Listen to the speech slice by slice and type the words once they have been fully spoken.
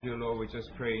Dear Lord, we just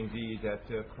pray indeed that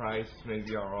Christ may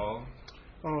be our all,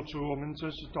 主，我们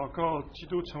真是祷告，基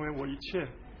督成为我一切。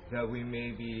that we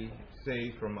may be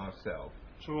saved from ourselves,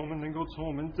 主，我们能够从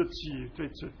我们自己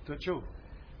得救，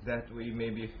 that we may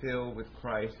be filled with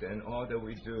Christ, and all that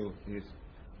we do is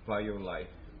by your life.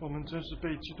 我们真是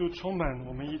被基督充满，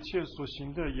我们一切所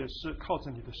行的也是靠着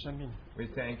你的生命。We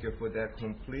thank you for that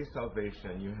complete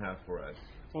salvation you have for us.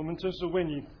 我们真是为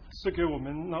你赐给我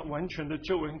们那完全的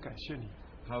救恩感谢你。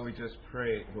How we just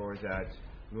pray, Lord, that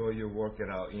Lord, you work it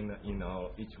out in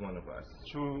each one of us.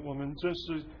 主，我们真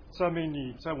是赞美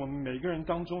你，在我们每个人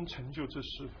当中成就这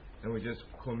事。And we just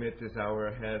commit this hour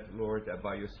ahead, Lord, that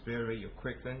by your Spirit you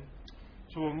quicken.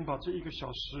 主，我们把这一个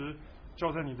小时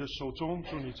交在你的手中，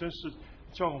主，你真是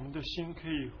叫我们的心可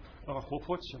以活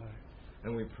泼起来。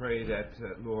And we pray that,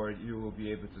 Lord, you will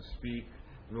be able to speak,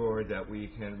 Lord, that we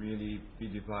can really be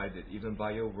divided, even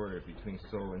by your word, between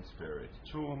soul and spirit.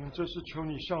 主，我们真是求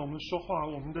你向我们说话，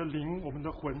我们的灵、我们的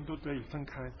魂都得以分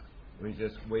开。We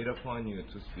just wait upon you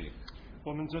to speak.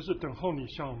 我们真是等候你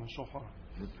向我们说话。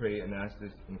We pray and ask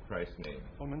this in Christ's name.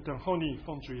 我们等候你，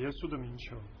奉主耶稣的名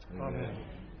求。阿门。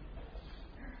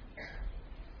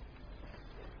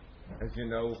 As you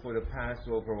know, for the past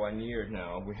over 1 year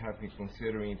now, we have been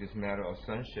considering this matter of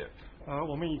sonship.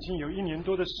 我们已经有1年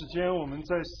多的时间，我们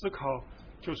在思考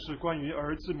就是关于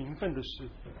儿子名分的事。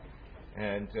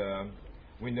And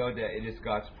we know that it is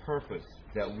God's purpose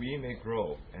that we may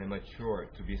grow and mature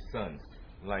to be sons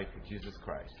like Jesus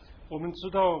Christ. 我们知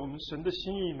道，我们神的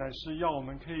心意乃是要我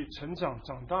们可以成长、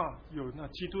长大，有那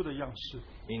基督的样式。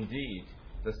 Indeed,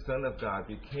 the Son of God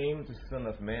became the Son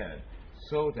of Man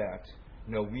so that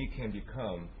we can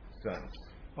become sons.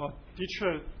 的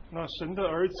确，那神的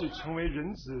儿子成为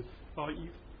人子，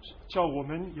叫我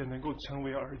们也能够成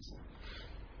为儿子。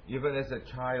 Even as a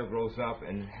child grows up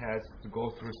and has to go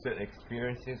through certain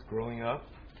experiences growing up,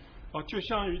 就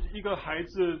像一个孩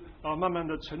子慢慢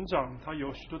的成长，他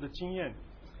有许多的经验。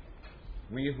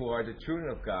 we who are the children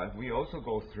of God, we also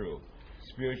go through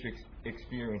spiritual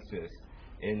experiences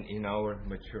in our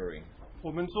maturing.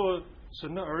 我们做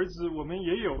神的儿子，我们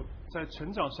也有在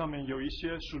成长上面有一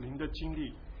些属灵的经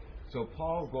历。 So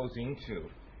Paul goes into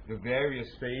the various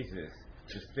phases,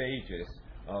 the stages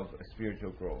of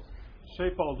spiritual growth. 所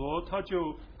以保罗他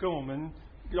就让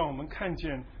我们看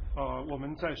见我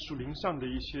们在属灵上的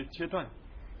一些阶段。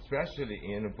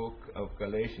 Especially in the book of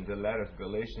Galatians, the letters of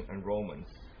Galatians and Romans.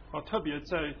 特别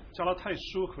在加拉太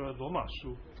书和罗马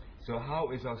书。 So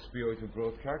how is our spiritual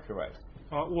growth characterized?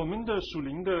 我们的属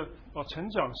灵的成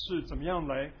长是怎么样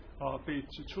来被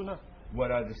指出呢？ What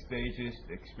are the stages,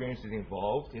 the experiences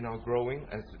involved in our growing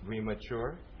as we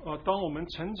mature? 当我们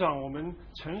成长、我们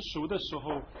成熟的时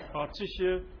候，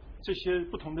这些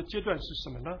不同的阶段是什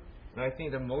么呢？ And I think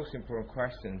the most important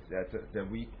question that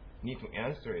we need to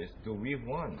answer is, do we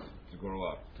want to grow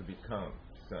up to become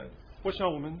sons? 我想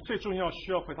我们最重要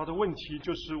需要回答的问题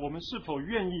就是：我们是否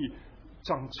愿意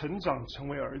成长成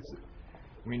为儿子？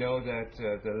 We know that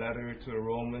the letter to the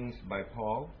Romans by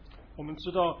Paul. 我们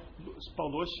知道保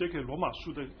罗写给罗马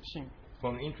书的信。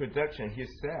 From the introduction, he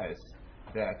says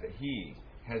that he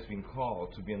has been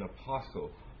called to be an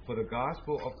apostle for the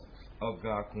gospel of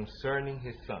God concerning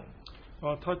his Son.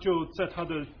 他就在他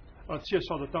的介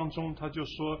绍的当中，他就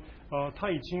说，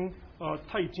他已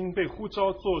经被呼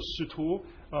召做使徒，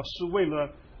是为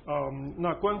了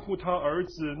那关乎他儿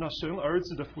子那神儿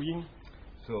子的福音。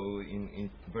 So in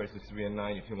verses 3 and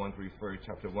 9, if you want to refer to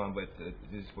chapter 1, but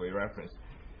this is for your reference.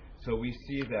 So we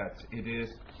see that it is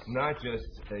not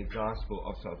just a gospel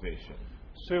of salvation.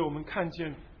 所以我们看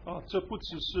见这不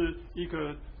只是一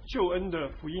个救恩的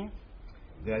福音。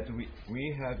 That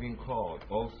we have been called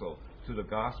also to the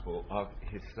gospel of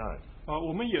his Son.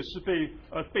 我们也是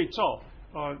被召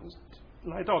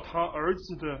来到他儿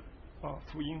子的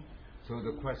福音。 So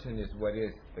the question is, what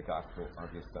is the gospel of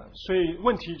his Son? 所以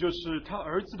问题就是他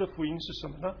儿子的福音是什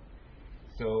么呢？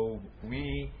 So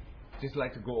we just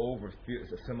like to go over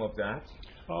some of that.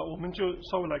 我们就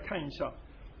稍微来看一下。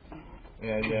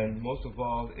 And then most of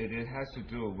all, it has to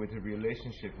do with the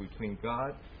relationship between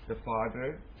God, the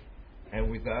Father, and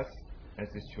with us as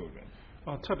his children.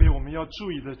 特别我们要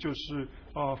注意的就是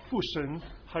父神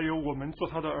还有我们做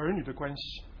他的儿女的关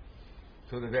系。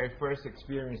 So the very first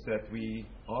experience that we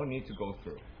all need to go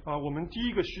through. 我们第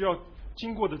一个需要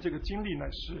经过的这个经历乃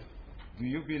是 Do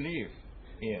you believe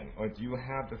in or do you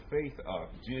have the faith of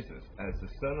Jesus as the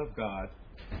Son of God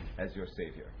as your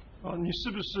Savior? 你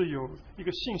是不是有一个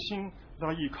信心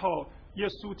来依靠耶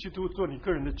稣基督做你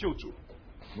个人的救主？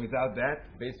 Without that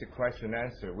basic question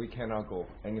answer, we cannot go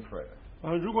any further.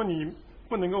 如果你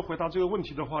不能够回答这个问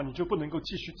题的话，你就不能够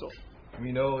继续走。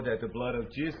 We know that the blood of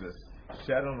Jesus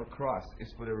shed on the cross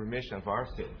is for the remission of our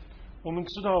sin. 我们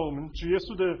知道，我们主耶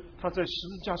稣的他在十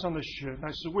字架上的血，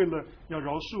乃是为了要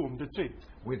饶恕我们的罪。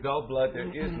Without blood,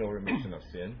 there is no remission of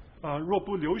sin. 若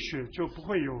不流血，就不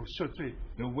会有赦罪。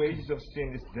The wages of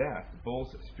sin is death, both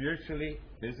spiritually,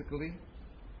 physically.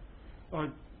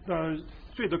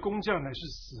 罪的工价乃是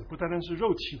死，不单单是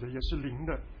肉体的，也是灵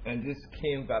的。And this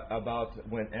came about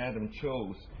when Adam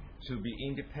chose to be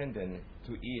independent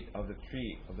to eat of the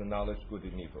tree of the knowledge good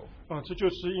and evil. 这就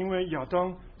是因为亚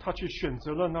当他去选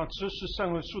择了那知识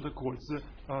善恶树的果子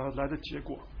来的结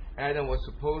果。Adam was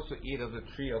supposed to eat of the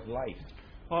tree of life.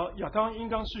 亚当应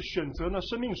当是选择那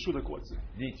生命树的果子，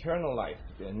 The eternal life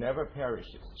that never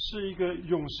perishes. 是一个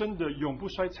永生的、永不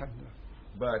衰残的。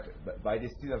But by the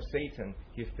seed of Satan,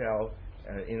 he fell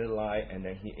in a lie, and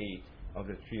then he ate of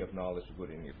the tree of knowledge of good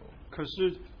and evil. 可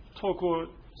是透过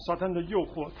撒旦的诱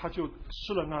惑，他就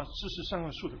吃了那知识善恶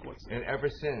树的果子。 And ever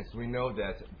since, we know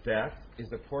that death is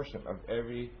the portion of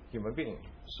every human being.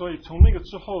 所以从那个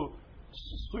之后，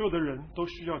所有的人都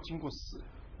需要经过死。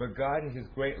 But God, in His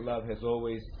great love, has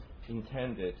always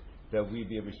intended that we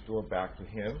be restored back to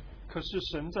Him. 可是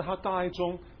神在他大爱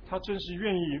中，他真是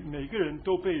愿意每个人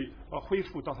都被恢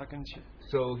复到他跟前。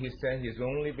 So He sent His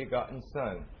only begotten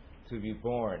Son to be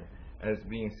born as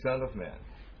being Son of Man.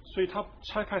 所以他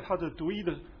差派他的独一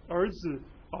的儿子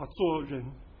做人。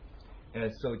 And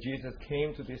so Jesus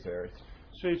came to this earth.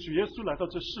 所以主耶稣来到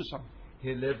这世上，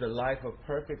 He lived a life of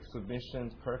perfect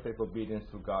submission, perfect obedience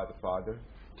to God the Father,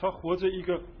 他活着一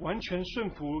个完全顺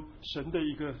服神的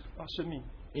一个生命，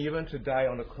 even to die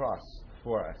on the cross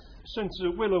for us. 甚至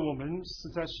为了我们死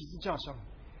在十字架上。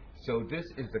 So this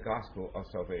is the gospel of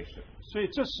salvation. 所以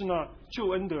这是呢救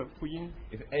恩的福音。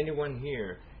 If anyone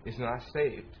here is not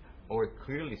saved or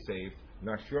clearly saved,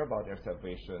 not sure about their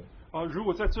salvation, 如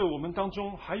果在这我们当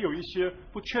中还有一些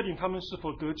不确定他们是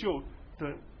否得救的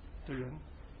人，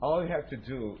 all you have to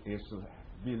do is to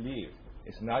believe.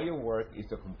 It's not your work, it's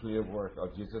the completed work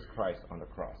of Jesus Christ on the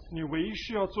cross. 你唯一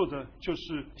需要做的就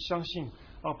是相信，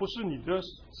不是你的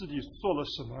自己做了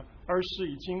什么，而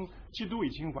是基督已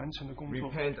经完成的工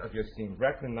作。 Repent of your sin,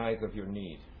 recognize of your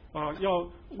need,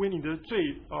 要为你的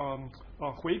罪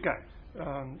悔改，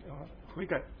悔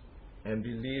改， and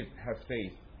believe, have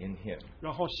faith in Him.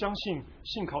 然后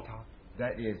信靠他，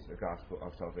 That is the gospel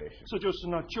of salvation. 这就是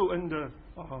那救恩的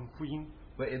福音。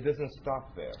 But it doesn't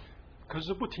stop there. 可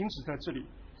是不停止在这里。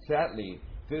 Sadly,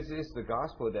 this is the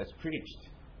gospel that's preached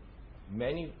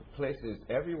many places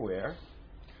everywhere,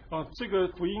 这个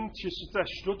福音其实在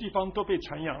许多地方都被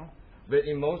传扬， but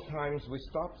in most times we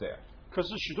stop there. 可是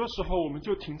许多时候我们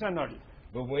就停在那里。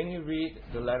 But when you read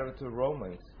the letter to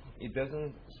Romans, it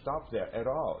doesn't stop there at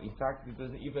all. In fact, it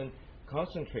doesn't even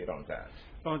concentrate on that.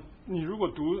 你如果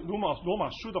读罗马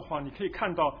书的话，你可以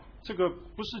看到这个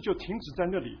不是就停止在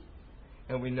那里。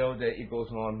 And we know that it goes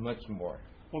on much more.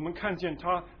 我们看见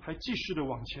他还继续的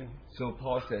往前。 So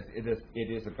Paul says it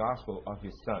is the gospel of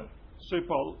his son. 所以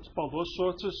保罗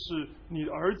说这是你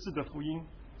儿子的福音。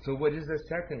 So what is the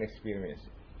second experience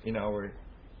in our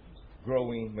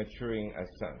growing, maturing as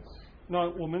sons? 那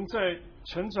我们在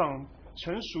成长、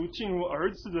成熟、进入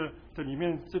儿子的里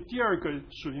面，这第二个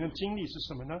属灵的经历是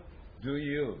什么呢？ Do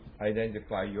you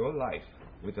identify your life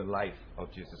with the life of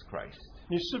Jesus Christ?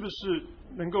 你是不是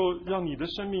能够让你的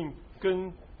生命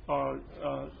跟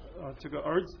这个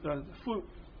儿子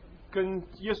跟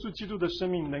耶稣基督的生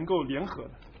命能够联合？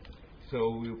 So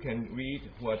you can read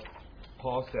what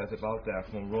Paul says about that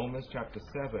from Romans chapter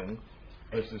 7,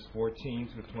 verses 14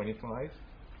 to 25.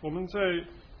 我们在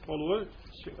保罗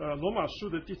罗马书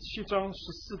的第7章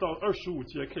14到25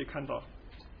节可以看到。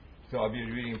 So I'll be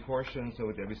reading portions, so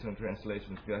there'll be some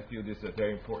translations, because I feel this is a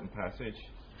very important passage.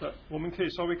 我们可以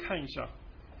稍微看一下。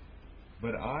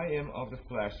 But I am of the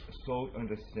flesh, sold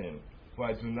under sin, for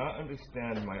I do not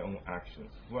understand my own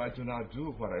actions. For I do not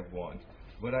do what I want,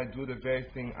 but I do the very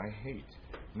thing I hate.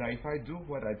 Now if I do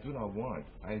what I do not want,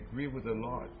 I agree with the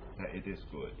law that it is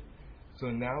good. So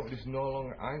now it is no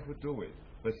longer I who do it,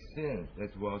 but sin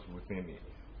that dwells within me.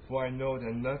 For I know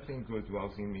that nothing good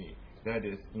dwells in me, that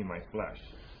is, in my flesh.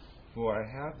 For I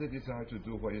have the desire to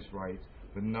do what is right,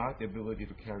 but not the ability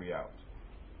to carry out.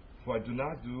 For I do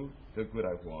not do the good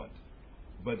I want,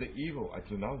 but the evil I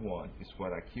do not want is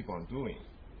what I keep on doing.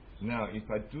 Now if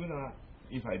I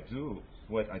do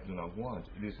what I do not want,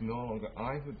 it is no longer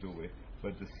I who do it,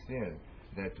 but the sin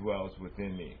that dwells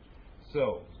within me.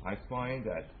 So I find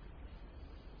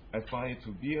it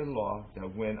to be a law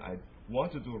that when I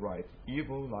want to do right,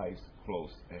 evil lies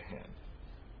close at hand.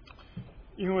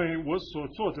 因为我所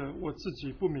做的我自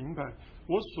己不明白，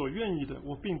我所愿意的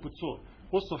我并不做，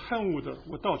我所恨恶的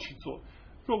我倒去做。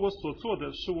若我所做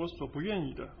的是我所不愿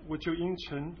意的，我就应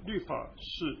承律法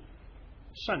是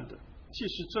善的。既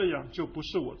是这样，就不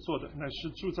是我做的，乃是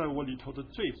住在我里头的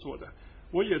罪做的。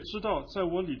我也知道，在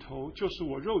我里头，就是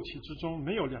我肉体之中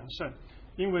没有良善，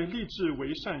因为立志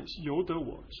为善由得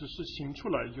我，只是行出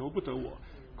来由不得我。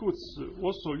故此，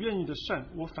我所愿意的善，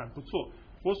我反不做；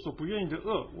我所不愿意的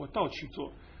恶，我倒去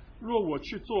做。若我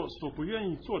去做所不愿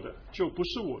意做的，就不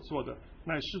是我做的，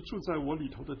乃是住在我里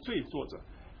头的罪做的。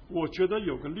我觉得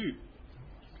有个律。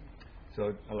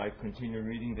 So I'd like to continue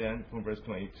reading then from verse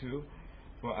 22.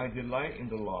 For I delight in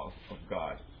the law of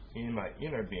God in my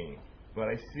inner being, but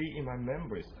I see in my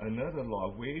members another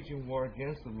law waging war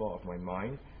against the law of my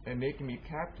mind and making me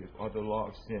captive of the law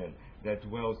of sin that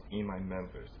dwells in my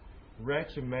members.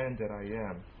 Wretched man that I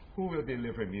am, who will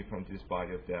deliver me from this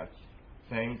body of death?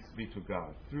 Thanks be to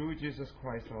God, through Jesus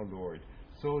Christ our Lord.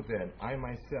 So then, I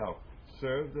myself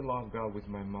serve the law of God with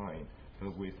my mind,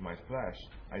 but with my flesh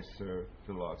I serve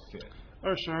the law of sin.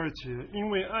 22节，因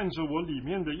为按着我里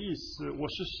面的意思，我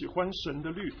是喜欢神的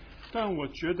律，但我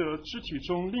觉得肢体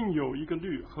中另有一个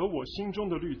律和我心中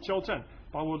的律交战，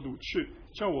把我掳去，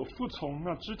叫我服从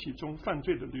那肢体中犯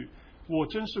罪的律。我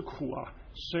真是苦啊！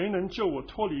谁能救我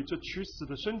脱离这屈死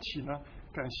的身体呢？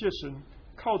感谢神，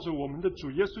靠着我们的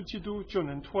主耶稣基督就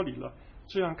能脱离了。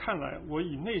这样看来，我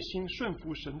以内心顺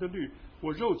服神的律，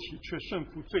我肉体却顺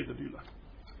服罪的律了。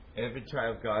Every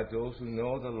child of God, those who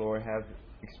know the Lord, have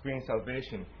experienced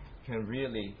salvation, can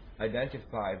really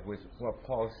identify with what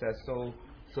Paul says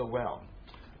so well.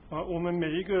 我们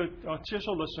每一个接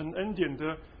受了神恩典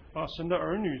的神的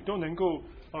儿女，都能够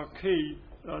可以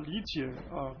理解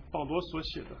保罗所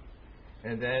写的。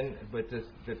And then, but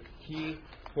the key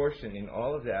portion in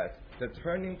all of that, the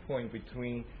turning point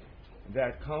between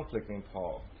that conflict in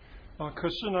Paul. 可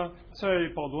是呢，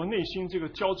在保罗内心这个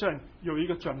交战有一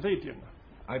个转捩点呢。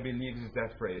I believe is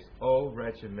that phrase, "Oh,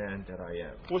 wretched man that I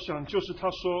am." 我想就是他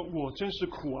说：“我真是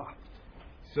苦啊。”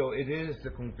 So it is the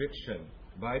conviction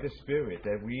by the Spirit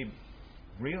that we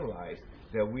realize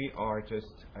that we are just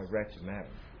a wretched man.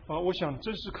 我想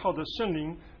真是靠着圣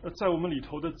灵在我们里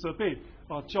头的责备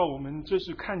叫我们真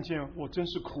是看见我真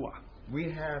是苦啊。We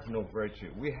have no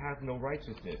virtue, we have no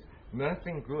righteousness,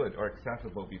 nothing good or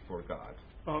acceptable before God.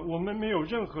 我们没有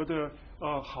任何的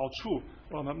好处，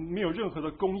我们没有任何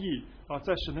的公义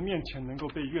在神的面前能够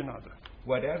被悦纳的。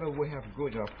Whatever we have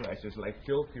good in our flesh is like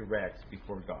filthy rags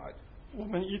before God. 我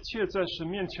们一切在神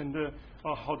面前的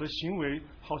好的行为，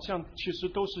好像其实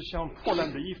都是像破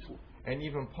烂的衣服。And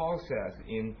even Paul says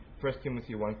in 1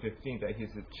 Timothy 1:15 that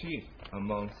he's the chief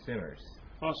among sinners.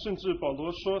 甚至保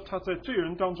罗说他在罪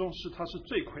人当中他是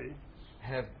罪魁。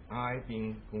Have I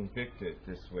been convicted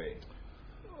this way?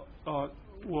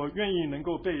 我愿意能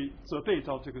够被责备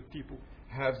到这个地步。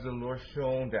Has the Lord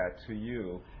shown that to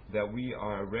you, that we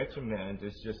are a wretched man,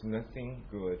 there's just nothing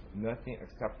good, nothing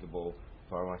acceptable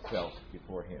for ourselves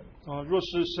before Him? 若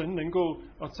是神能够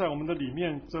在我们的里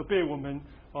面责备我们，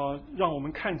让我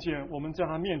们看见我们在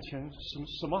他面前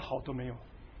什么好都没有。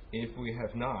If we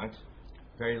have not,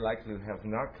 very likely we have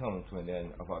not come to an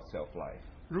end of our self-life.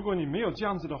 如果你没有这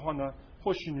样子的话呢，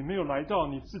或许你没有来到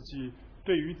你自己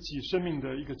对于己生命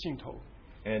的一个尽头。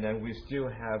And then we still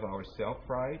have our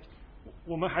self-pride,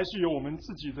 我们还是有我们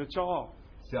自己的骄傲，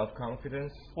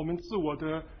 self-confidence, 我们自我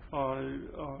的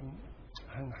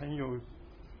很有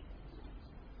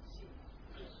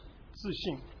自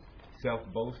信，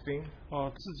 self-boasting,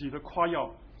 自己的夸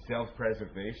耀，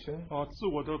 self-preservation, 自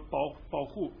我的保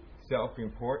护，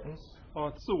 self-importance,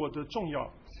 自我的重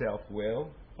要， self-will,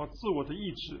 自我的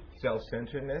意志，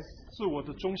 self-centeredness, 自我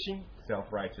的中心，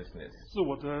 self-righteousness, 自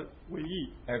我的唯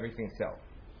意， everything self.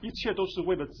 一切都是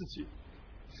为了自己。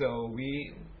So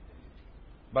we,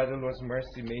 by the Lord's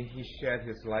mercy, may He shed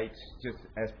His light just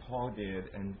as Paul did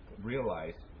and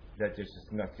realize that there's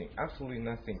just nothing, absolutely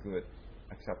nothing good,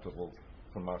 acceptable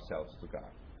from ourselves to God.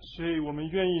 所以我们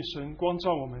愿意神光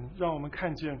照我们，让我们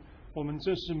看见我们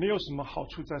真是没有什么好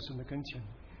处在神的跟前。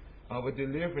Our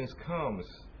deliverance comes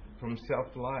from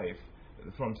self-life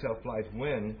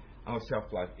when our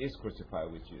self-life is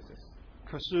crucified with Jesus.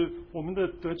 可是我们的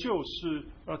得救是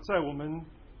在我们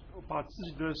把自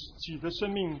己的生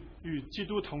命与基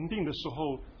督同定的时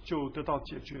候就得到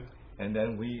解决。And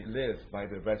then we live by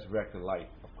the resurrected life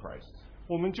of Christ.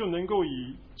 我们就能够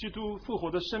以基督复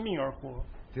活的生命而活。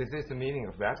This is the meaning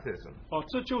of baptism.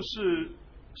 这就是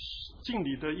敬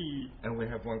礼的意义。And we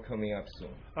have one coming up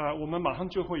soon. 我们马上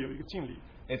就会有一个敬礼。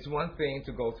It's one thing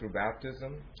to go through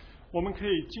baptism. 我们可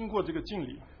以经过这个敬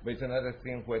礼。But it's another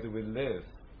thing whether we live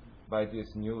by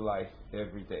this new life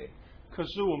every day. 可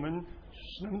是我们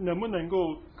能不能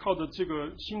够靠着这个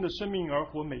新的生命而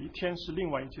活，每一天是另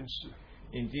外一件事。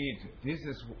Indeed, this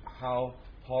is how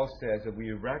Paul says that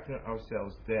we reckon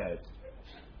ourselves dead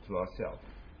to ourselves.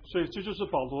 所以这就是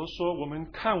保罗说，我们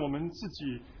看我们自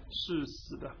己是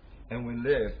死的， And we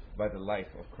live by the life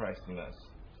of Christ in us.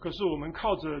 可是我们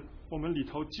靠着我们里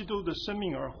头基督的生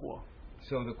命而活。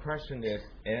 So the question is,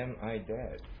 am I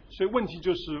dead? 所以问题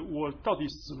就是我到底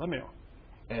死了没有？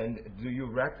 And do you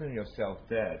reckon yourself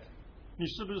dead 你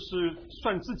是不是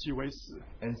算自己为死，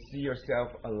 and see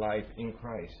yourself alive in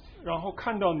Christ? 然后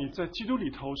看到你在基督里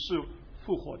头是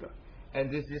复活的？ And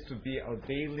this is to be our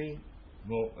daily,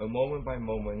 moment by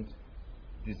moment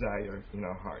desire in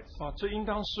our hearts. 这应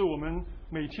当是我们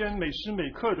每天每时每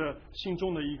刻的心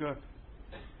中的一个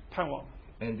盼望。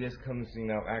 And this comes in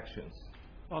our actions.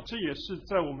 这也是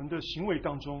在我们的行为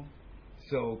当中。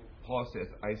 So Paul says,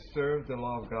 I serve the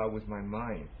law of God with my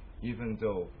mind, even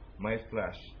though my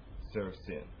flesh serves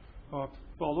sin.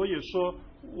 保罗也说，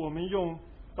我们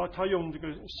他用这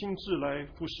个心智来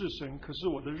服侍神，可是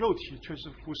我的肉体却是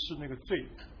服侍那个罪。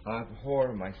 I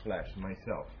abhor my flesh,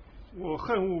 myself. 我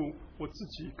恨恶我自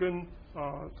己跟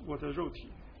我的肉体。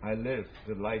 I live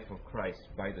the life of Christ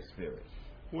by the Spirit.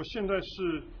 我现在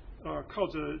是靠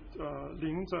着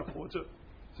灵在活着。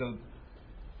 So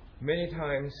many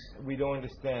times we don't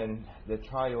understand the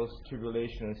trials,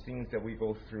 tribulations, things that we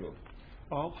go through.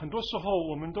 很多时候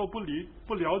我们都不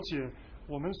了解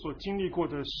我们所经历过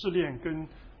的试炼跟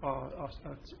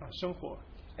生活。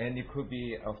 And it could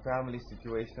be our family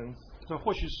situations, 这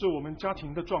或许是我们家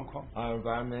庭的状况， our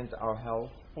environment, our health.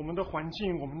 我们的环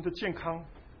境，我们的健康。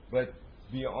 But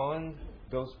beyond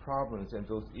those problems and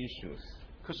those issues,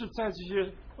 可是，在这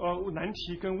些难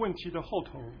题跟问题的后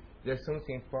头， there's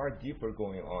something far deeper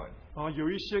going on. 有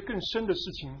一些更深的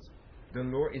事情。 The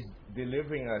Lord is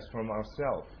delivering us from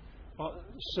ourselves.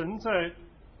 神在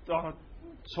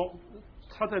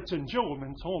他在拯救我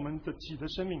们，从我们的己的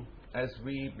生命。 As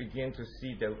we begin to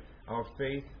see that our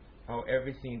faith, our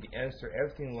everything, the answer,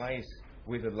 everything lies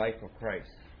with the life of Christ.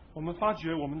 我们发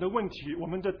觉我们的问题，我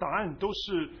们的答案都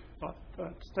是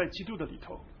在基督的里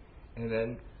头。 And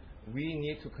then we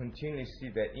need to continually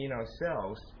see that in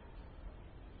ourselves,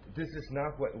 this is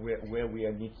not where we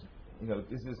are need.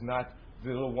 This is not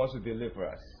the Lord wants to deliver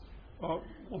us.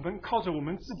 我们靠着我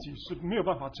们自己是没有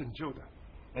办法拯救的。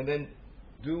 And then,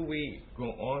 do we go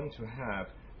on to have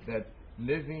that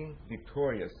living,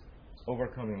 victorious,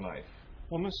 overcoming life?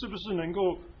 我们是不是能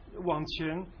够往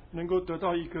前，能够得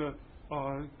到一个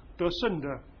得胜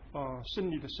的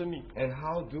胜利的生命？ And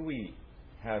how do we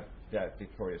have that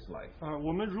victorious life?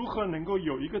 我们如何能够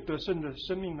有一个得胜的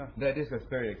生命呢？ That is a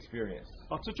third experience.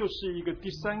 这就是一个第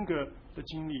三个的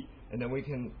经历。 And then we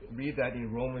can read that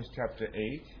in Romans chapter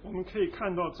 8, 我们可以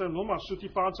看到在罗马书第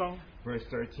8章 verse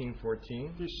 13,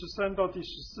 14. 第13到第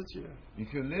14节。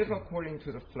 If you live according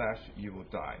to the flesh, you will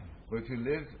die. But if you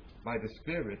live by the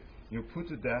Spirit, you put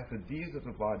to death the deeds of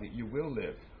the body, you will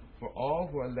live. For all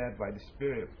who are led by the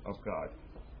Spirit of God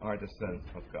are the sons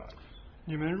of God.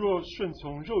 你们若顺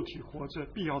从肉体活着，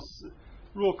必要死；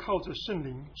若靠着圣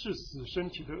灵治死身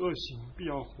体的恶行，必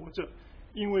要活着。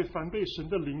因为凡被神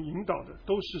的灵引导的，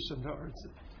都是神的儿子。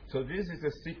 So this is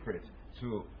the secret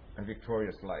to a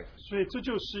victorious life. 所以这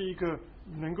就是一个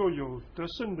能够有得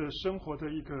胜的生活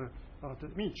的一个的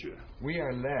秘诀。 We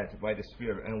are led by the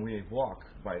Spirit and we walk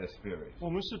by the Spirit. 我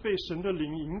们是被神的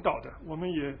灵引导的，我们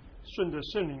也顺着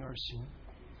圣灵而行。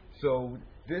 So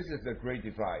this is a great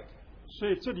divide. 所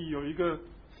以这里有一个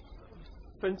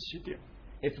分歧点。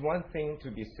 It's one thing to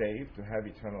be saved, to have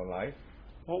eternal life.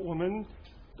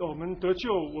 我们得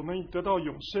救，我们得到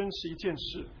永生是一件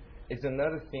事。 It's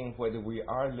another thing whether we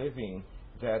are living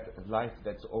that life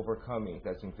that's overcoming,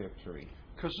 that's in victory.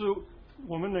 可是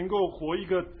我们能够活一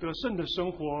个得胜的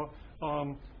生活，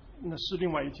那是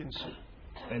另外一件事。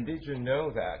 And did you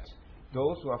know that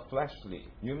those who are fleshly,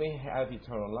 you may have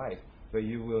eternal life, but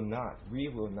you will not, we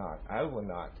will not, I will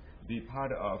not be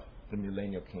part of the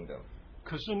millennial kingdom.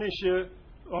 可是那些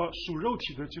属肉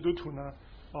体的基督徒呢？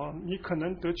你可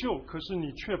能得救，可是你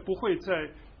却不会在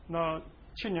那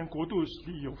千年国度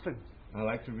里有份。 I'd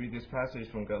like to read this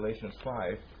passage from Galatians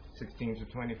 5, 16 to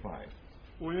 25.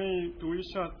 我愿意读一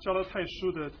下加拉太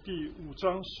书的第5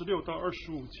章16到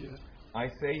25节。 I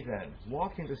say then,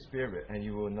 walk in the Spirit, and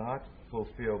you will not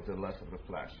fulfill the lust of the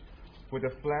flesh. For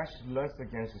the flesh lusts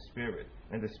against the Spirit,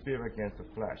 and the Spirit against the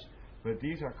flesh. But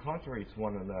these are contrary to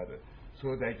one another,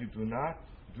 so that you do not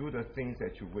do the things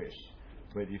that you wish.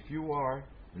 But if you are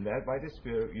led by the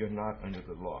Spirit, you are not under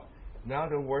the law. Now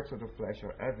the works of the flesh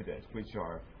are evident, which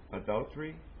are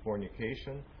adultery,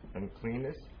 fornication,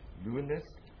 uncleanness, lewdness,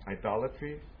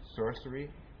 idolatry, sorcery,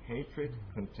 hatred,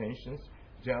 contentions,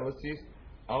 jealousies,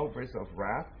 outbursts of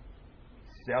wrath,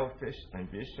 selfish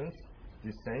ambitions,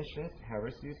 dissensions,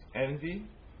 heresies, envy,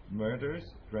 murders,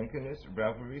 drunkenness,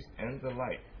 revelries, and the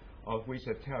like, of which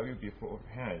I tell you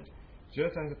beforehand,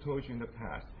 just as I told you in the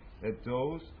past, that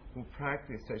those who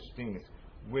practice such things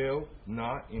will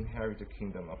not inherit the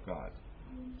kingdom of God.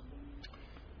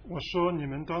 我说你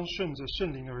们当顺着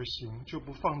圣灵而行，就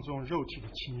不放纵肉体的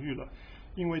情欲了，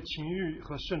因为情欲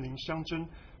和圣灵相争，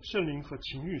圣灵和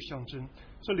情欲相争，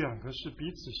这两个是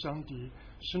彼此相敌，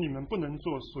使你们不能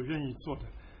做所愿意做的。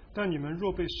但你们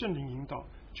若被圣灵引导，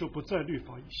就不在律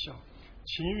法以下。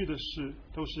情欲的事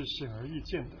都是显而易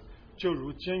见的，就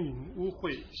如奸淫、污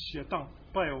秽、邪荡、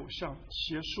拜偶像、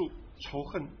邪术、仇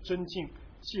恨、争竞、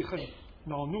记恨、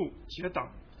恼怒、结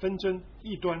党、纷争、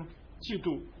异端、嫉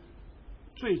妒、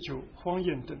醉酒、荒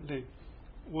宴等类。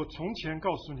我从前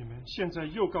告诉你们，现在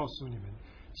又告诉你们，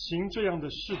行这样的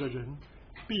事的人，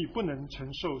必不能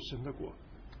承受神的国。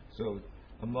 So,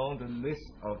 among the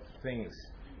list of things,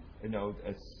 a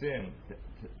sin,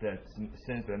 that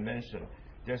sins are mentioned,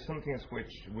 there's some things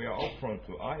which we are all prone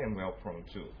to. I am well prone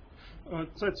to.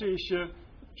 在这一些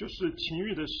就是情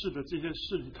欲的事的这些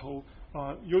事里头，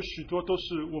有许多都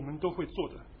是我们都会做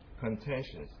的。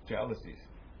 Contentions, jealousies,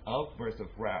 outbursts of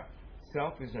wrath,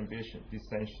 selfish ambition,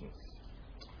 dissensions.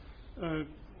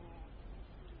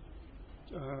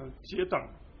 结党、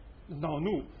恼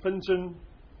怒、纷争、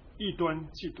异端、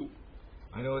嫉妒。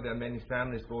 I know that many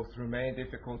families go through many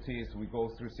difficulties. We go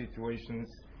through situations.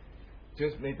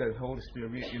 Just may the Holy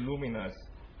Spirit illumine us.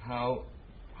 How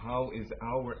is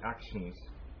our actions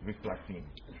reflecting?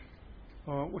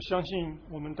 我相信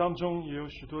我们当中也有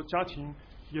许多家庭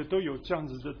也都有这样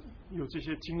子的有这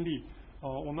些经历。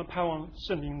我们盼望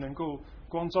圣灵能够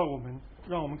光照我们，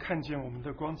让我们看见我们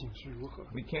的光景是如何。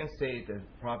 We can't say the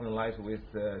problem lies with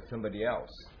somebody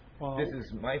else. This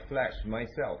is my flesh,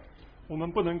 myself. 我们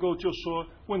不能够就说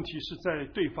问题是在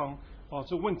对方，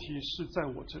这问题是在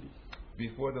我这里。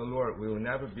 Before the Lord, we will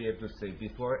never be able to say,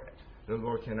 before the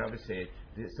Lord can never say,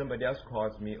 somebody else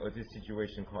caused me or this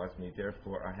situation caused me,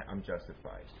 therefore I'm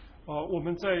justified. 我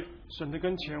们在神的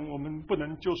跟前，我们不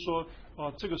能就说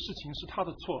这个事情是他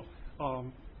的错，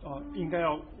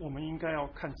我们应该要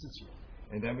看自己。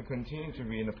 And then we continue to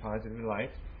read in a positive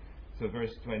light. So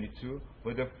verse 22,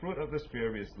 but the fruit of the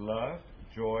Spirit is love,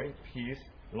 joy, peace,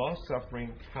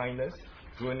 long-suffering, kindness,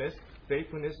 goodness,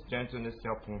 faithfulness, gentleness,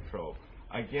 self-control.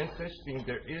 Against such things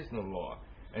there is no law.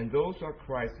 And those who are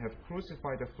Christ have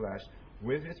crucified the flesh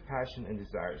with its passion and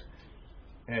desires.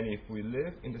 And if we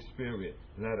live in the Spirit,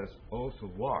 let us also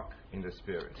walk in the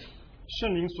Spirit.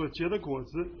 圣灵所结的果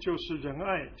子，就是仁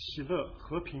爱、喜乐、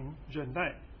和平、忍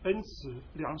耐、恩慈、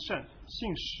良善、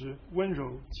信实、温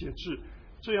柔、节制。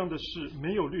这样的事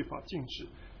没有律法禁止。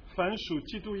凡属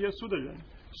基督耶稣的人，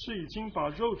是已经把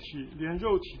肉体连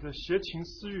肉体的邪情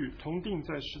私欲同定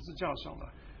在十字架上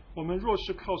了。我们若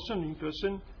是靠圣灵得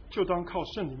生，就当靠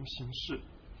圣灵行事。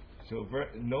 So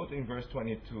note in verse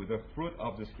 22, the fruit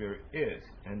of the Spirit is,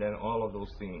 and then all of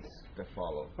those things that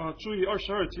follow. 注意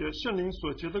22节，圣灵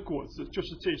所结的果子就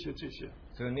是这些。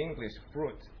 So in English,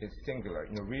 fruit is singular.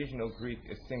 In original Greek,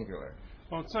 is singular.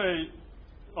 在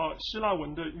希腊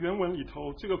文的原文里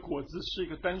头，这个果子是一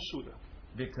个单数的。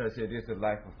 Because it is the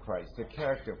life of Christ, the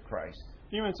character of Christ.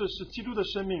 因为这是基督的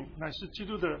生命，乃是基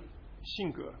督的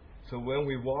性格。 So when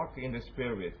we walk in the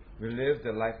Spirit, we live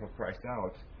the life of Christ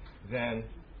out, then,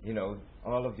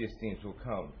 all of these things will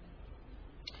come.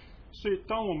 所以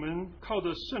当我们靠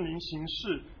着圣灵行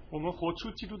事，我们活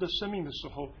出基督的生命的时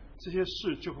候，这些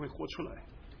事就会活出来。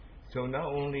 So not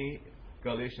only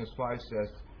Galatians 5 says,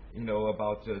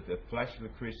 about the fleshly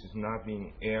Christians not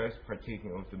being heirs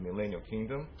partaking of the millennial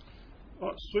kingdom.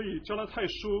 所以加拉太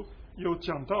书有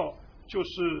讲到，就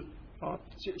是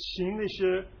行那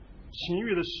些情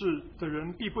欲的事的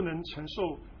人，必不能承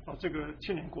受这个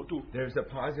千年国度。 There's a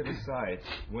positive side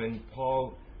when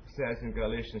Paul says in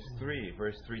Galatians 3,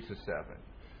 verse 3 to 7.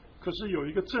 可是有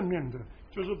一个正面的，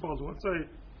就是保罗在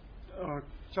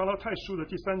加拉太书的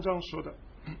第3章说的。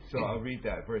 So I'll read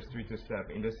that, verse 3 to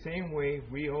 7. In the same way,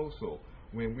 we also,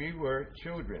 when we were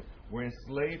children, were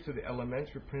enslaved to the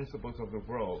elementary principles of the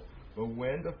world. But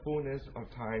when the fullness of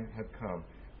time had come,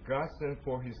 God sent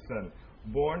forth His Son,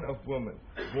 born of woman,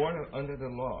 born under the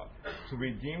law, to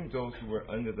redeem those who were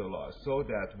under the law, so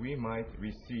that we might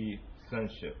receive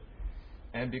sonship.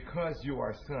 And because you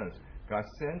are sons, God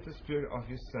sent the Spirit of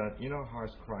His Son in our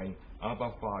hearts, crying,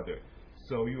 Abba, Father.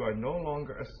 So you are no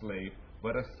longer a slave,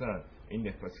 but a son. And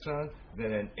if a son,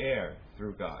 then an heir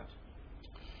through God.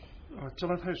 加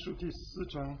拉太书第4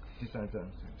章。第3章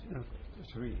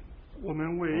 3. 我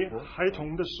们为孩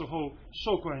童的时候，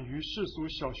受管于世俗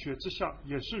小学之下，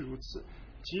也是如此。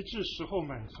及至时候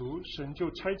满足，神就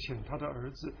差遣他的儿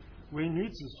子，为女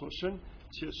子所生，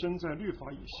且生在律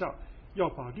法以下，要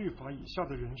把律法以下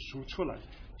的人赎出来，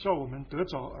叫我们得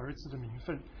着儿子的名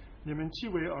分。你们既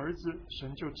为儿子，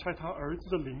神就差他儿子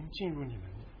的灵进入你们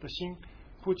的心，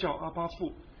呼叫阿爸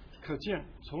父。可见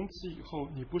从此以后，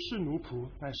你不是奴仆，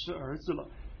乃是儿子了。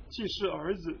既是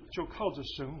儿子，就靠着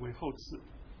神为后嗣。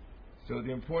So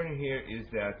the important here is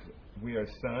that we are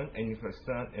son, and if a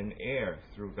son, an heir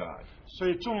through God. 所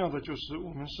以重要的就是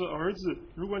我们是儿子。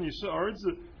如果你是儿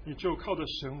子，你就靠着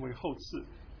神为后嗣。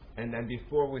And then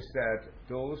before we said,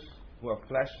 those who are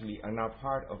fleshly are not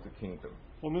part of the kingdom.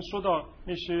 我们说到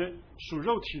那些属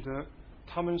肉体的，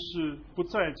他们是不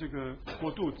在这个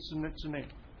国度之内。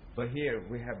But here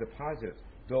we have the positive.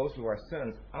 Those who are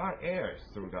sons are heirs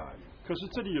through God. 可是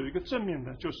这里有一个正面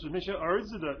的，就是那些儿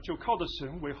子的就靠着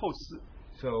神为后嗣。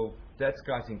So that's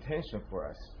God's intention for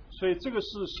us. 所以这个是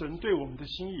神对我们的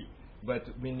心意。But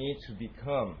we need to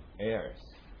become heirs.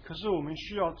 可是我们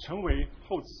需要成为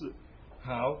后嗣。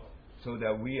How? So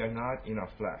that we are not in our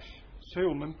flesh. 所以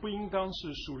我们不应当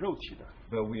是属肉体的。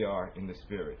But we are in the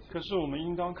Spirit. 可是我们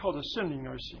应当靠着圣灵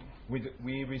而行。We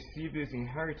receive this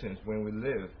inheritance when we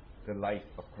live the life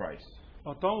of Christ.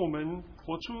 当我们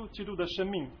活出基督的生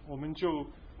命，我们就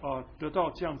得到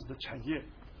这样子的产业。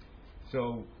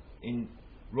So in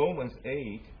Romans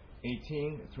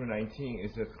 8:18 through 19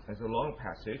 is a long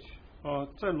passage.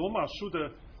 在罗马书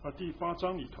的第8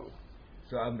章里头。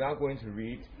So I'm not going to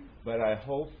read, but I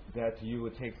hope that you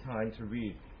will take time to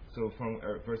read. So from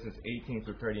verses 18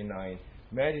 to 39,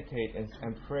 meditate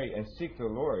and pray and seek the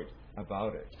Lord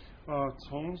about it.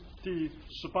 从第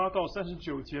18到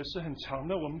39节是很长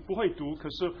的，我们不会读，可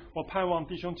是我盼望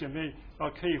弟兄姐妹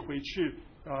可以回去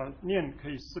念，可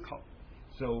以思考。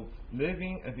So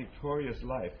living a victorious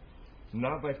life,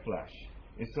 not by flesh,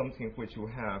 is something which will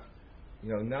have,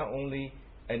 not only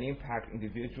an impact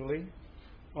individually.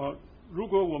 如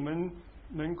果我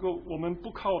们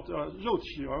不靠肉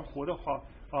体而活的话，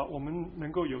我们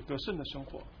能够有得胜的生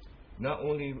活。Not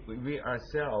only we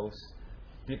ourselves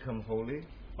become holy.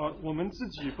 我们自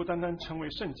己不单单成为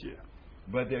圣洁。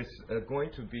But there's going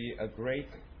to be a great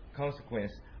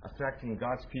consequence affecting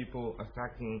God's people,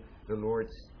 affecting the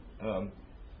Lord's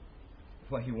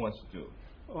what He wants to do.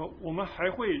 我们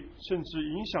还会甚至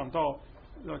影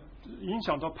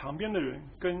响到旁边的人，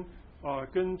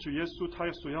跟主耶稣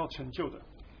他所要成就的。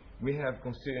We have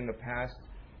considered in the past,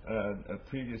 a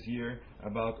previous year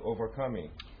about overcoming.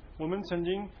 我们曾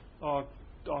经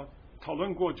讨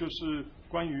论过，就是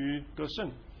关于得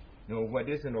胜。What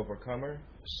is an overcomer?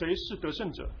 谁是得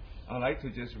胜者？ I like to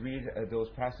just read those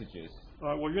passages.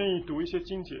 我愿意读一些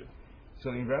经节。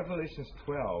So in Revelation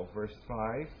 12, verse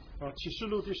 5, 启示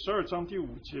录第12章第5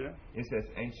节 it says,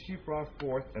 "And she brought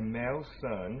forth a male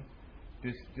son.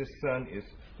 This son is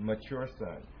mature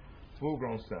son,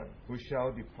 full-grown son, who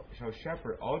shall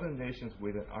shepherd all the nations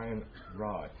with an iron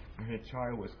rod. And her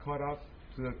child was caught up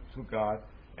to God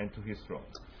and to His throne."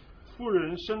 妇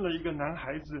人生了一个男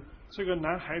孩子，这个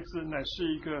男孩子乃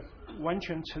是一个完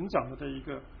全成长了的一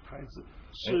个孩子，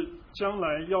是将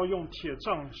来要用铁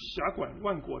杖辖管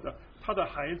万国的。他的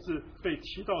孩子被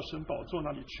提到神宝座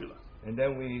那里去了。And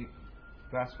then we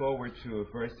fast forward to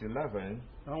verse 11.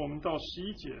 然后我们到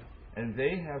11节。And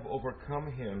they have overcome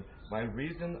him by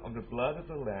reason of the blood of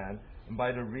the Lamb, and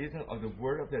by the reason of the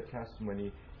word of their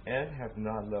testimony, and have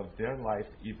not loved their life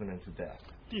even unto death.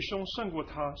 弟兄胜过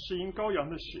他，是因羔羊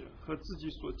的血和自己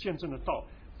所见证的道。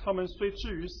他们虽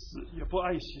至于死，也不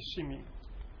爱惜性命。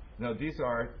Now these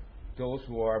are those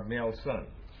who are male sons.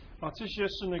 这些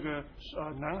是那个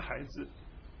男孩子。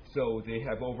So they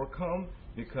have overcome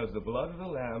because the blood of the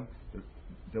Lamb,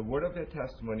 the word of their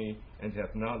testimony, and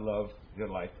have not loved their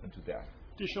life unto death.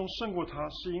 弟兄胜过他，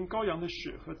是因羔羊的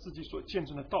血和自己所见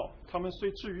证的道。他们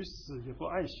虽至于死，也不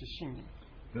爱惜性命。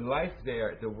The life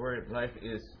there, the word life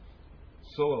is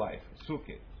soul life,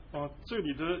 suke. 这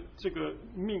里的这个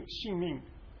性命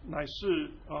乃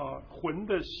是魂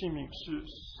的性命，是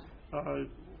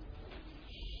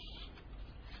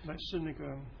乃是那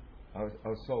个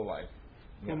Our soul life.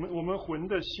 Yeah. 我们魂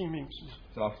的性命是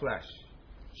So our flesh.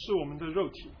 是我们的肉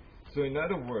体。So in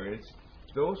other words,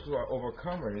 those who are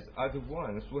overcomers are the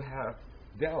ones who have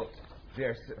dealt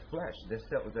their flesh,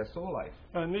 their soul life.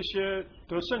 那些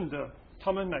得胜的，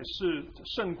他们乃是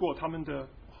胜过他们的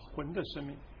魂的生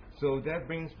命。So that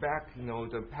brings back,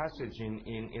 the passage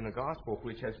in the gospel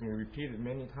which has been repeated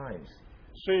many times.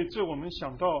 所以这我们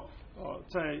想到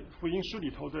在福音书里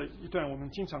头的一段我们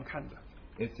经常看的。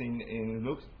It's in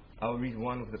Luke. I'll read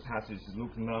one of the passages,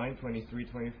 Luke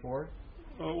 9:23-24.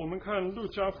 我们看路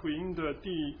加福音的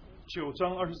第9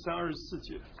章23、24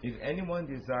节。If anyone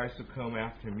desires to come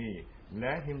after me,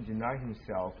 let him deny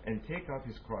himself and take up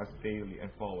his cross daily and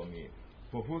follow me.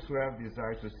 For whosoever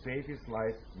desires to save his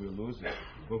life will lose it,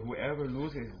 but whoever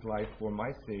loses his life for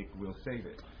my sake will save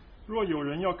it. 若有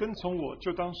人要跟从我，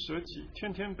就当舍己，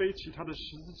天天背起他的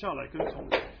十字架来跟从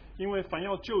我。因为凡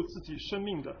要救自己生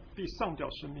命的，必丧掉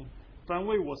生命；凡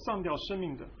为我丧掉生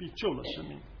命的，必救了生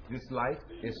命。This life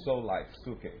is soul life,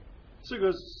 suke. 这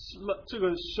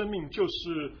个生命就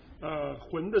是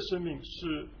魂的生命，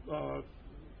是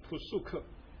普素克。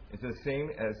It's the same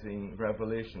as in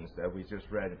Revelations that we just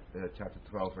read, chapter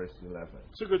 12, verse 11.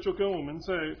 这个就跟我们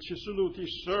在启示录第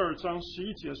12章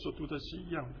11节所读的是一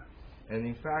样的。And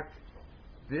in fact,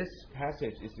 this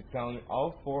passage is found in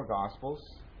all four Gospels.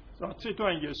 这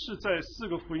段也是在4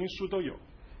个福音书都有。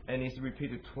And it's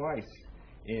repeated twice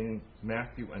in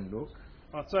Matthew and Luke.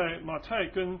 在马太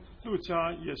跟路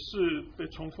加也是被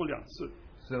重复2次。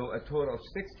So a total of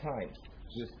 6 times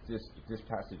this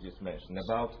passage is mentioned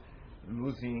about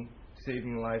losing,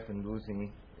 saving life and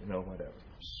losing, whatever.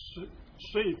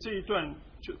 所以这一段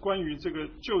就关于这个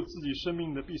救自己生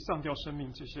命的必丧掉生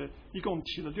命，这些一共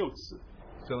提了6次。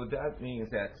So that means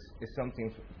that it's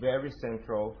something very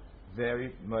central,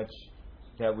 very much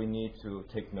that we need to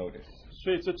take notice.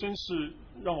 所以这真是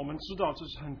让我们知道这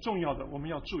是很重要的，我们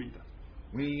要注意的。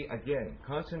We again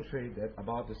concentrate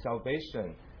about the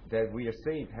salvation that we are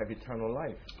saved, have eternal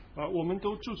life. 我们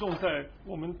都注重在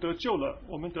我们得救了，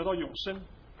我们得到永生。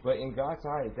But in God's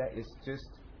eye, that is just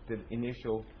the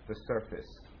initial, the surface.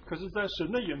 可是，在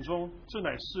神的眼中，这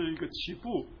乃是一个起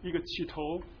步，一个起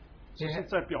头，只是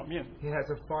在表面。He has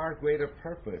a far greater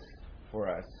purpose for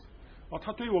us.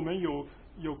 他对我们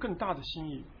有更大的心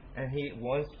意。And He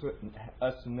wants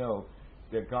us to know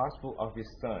the gospel of His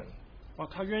Son.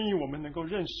 他愿意我们能够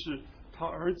认识他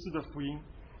儿子的福音。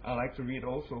I'd like to read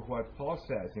also what Paul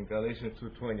says in Galatians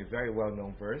 2:20, very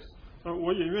well-known verse.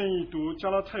 我也愿意读加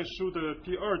拉太书的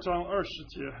第2章20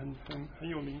节，很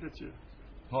有名的节。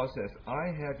Paul says,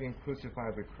 I have been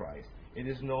crucified with Christ. It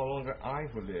is no longer I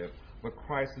who live, but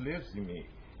Christ lives in me.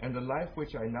 And the life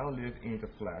which I now live in the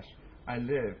flesh, I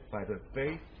live by the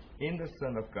faith in the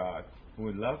Son of God,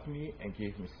 who loved me and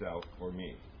gave himself for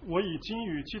me. 我已经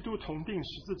与基督同定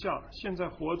十字架，现在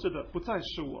活着的不再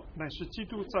是我，乃是基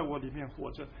督在我里面活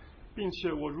着，并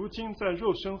且我如今在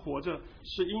肉身活着，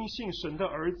是因信神的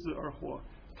儿子而活。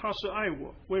他是爱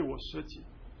我，为我舍己。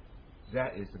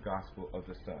That is the gospel of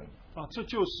the Son. 这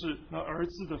就是那儿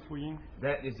子的福音。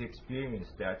That is the experience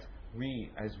that we,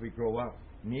 as we grow up,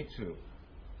 need to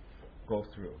go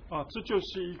through. 这就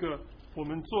是一个我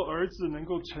们做儿子能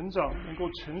够成长、能够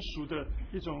成熟的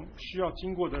一种需要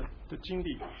经过的经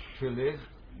历。To live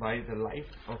by the life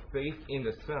of faith in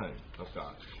the Son of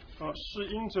God. 是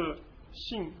因着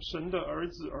信神的儿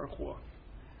子而活。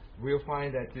We'll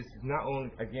find that this not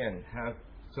only, again, have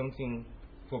something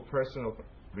for personal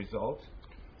result.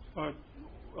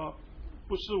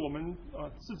 不是我们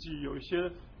自己有一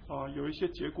些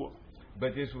结果。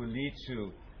But this will lead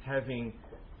to having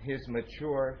His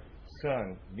mature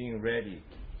Son being ready,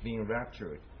 being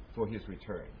raptured for His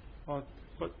return.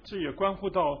 这也关乎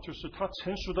到就是他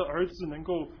成熟的儿子能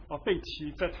够被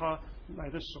提，在他来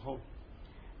的时候。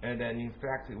And then, in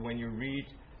fact, when you read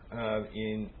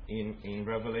in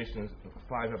Revelation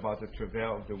 5 about the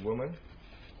travail of the woman,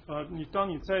 当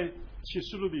你在启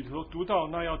示录里头读到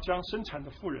那要将生产的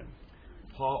妇人，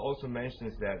 Paul also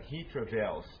mentions that he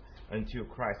travails until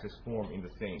Christ is formed in the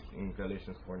saints in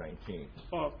Galatians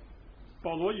 4:19.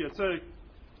 保罗也在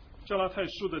加拉太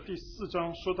书的第4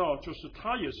章说到，就是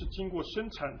他也是经过生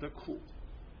产的苦。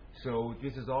So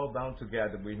this is all bound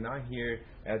together. We're not here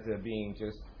as being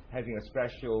just having a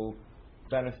special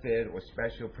benefit or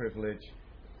special privilege.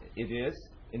 It is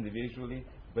individually,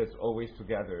 but it's always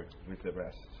together with the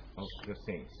rest of the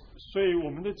saints. 所以我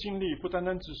们的经历不单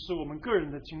单只是我们个人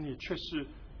的经历，却是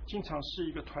经常是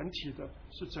一个团体的，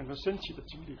是整个身体的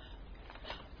经历。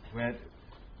When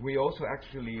we also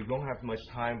actually don't have much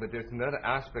time, but there's another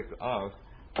aspect of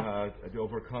the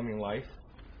overcoming life.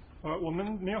 我们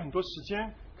没有很多时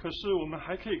间，可是我们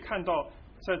还可以看到，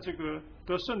在这个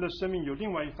得胜的生命有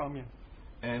另外一方面。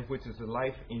And which is a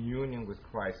life in union with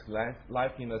Christ,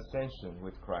 life in ascension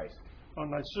with Christ.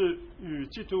 乃是与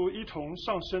基督一同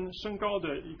上升升高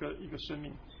的一个生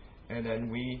命。And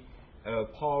then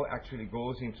Paul actually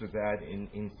goes into that in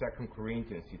 2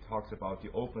 Corinthians. He talks about the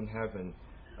open heaven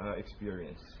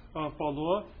experience. 保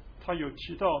罗他有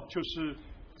提到，就是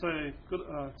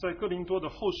在哥林多的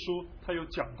后书，他有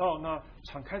讲到那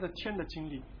敞开的天的经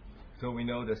历。So we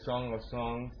know the Song of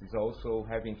Songs is also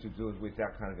having to do with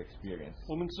that kind of experience.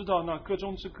 我们知道那歌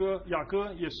中之歌雅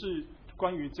歌也是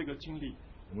关于这个经历。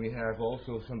We have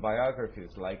also some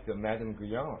biographies like Madame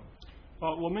Guyon.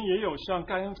 我们也有像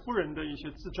盖恩夫人的一些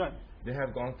自传。 They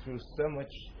have gone through so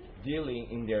much dealing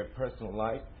in their personal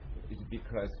life. It's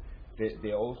because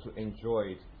they also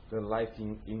enjoyed the life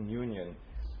in union,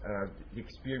 the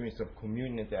experience of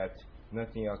communion that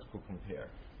nothing else could compare.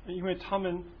 因为他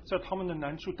们在他们的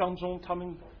难处当中，他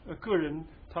们个人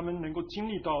他们能够经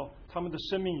历到他们的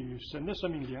生命与神的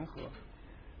生命联合。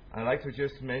 I'd like to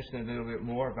just mention a little bit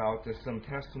more about some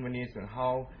testimonies and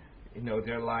how,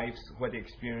 their lives, what they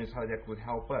experienced, how that could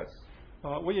help us.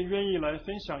 我也愿意来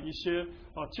分享一些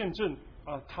见证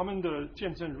他们的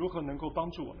见证如何能够帮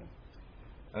助我们。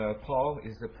Paul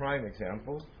is the prime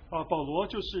example. 保罗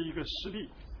就是一个实例。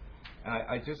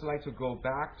 I just like to go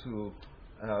back to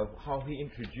how he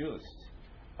introduced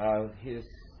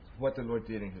what the Lord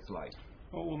did in his life.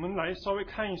 我们来稍微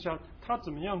看一下他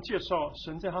怎么样介绍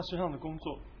神在他身上的工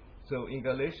作。 So in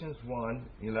Galatians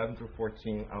 1:11 through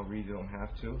 14, I'll read, you don't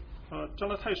have to. 加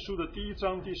拉太书的1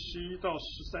章11到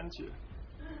13节。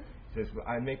 It says,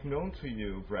 I make known to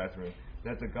you, brethren,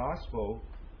 that the gospel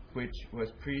which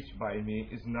was preached by me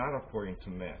is not according to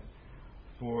man.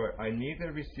 For I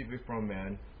neither received it from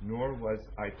man, nor was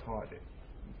I taught it.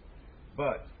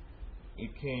 But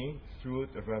it came through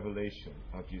the revelation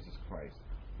of Jesus Christ.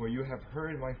 For you have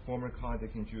heard my former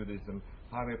conduct in Judaism,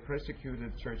 how I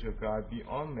persecuted the church of God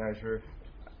beyond measure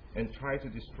and tried to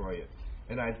destroy it.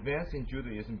 And I advanced in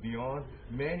Judaism beyond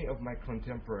many of my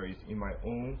contemporaries in my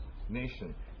own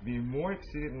nation, being more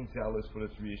exceedingly zealous for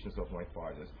the traditions of my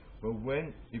fathers. But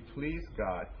when it pleased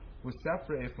God, who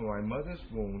separated from my mother's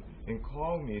womb and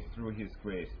called me through his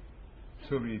grace,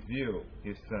 to reveal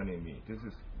his Son in me. This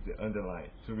is the underline.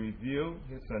 To reveal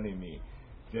his Son in me,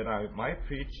 that I might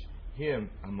preach him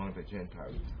among the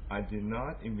Gentiles. I did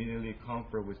not immediately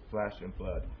confer with flesh and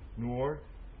blood, nor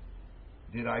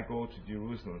did I go to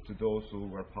Jerusalem to those who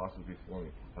were apostles before me.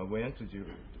 I went to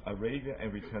Arabia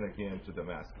and returned again to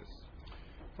Damascus.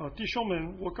 弟兄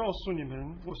们，我告诉你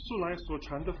们，我素来所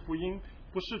传的福音，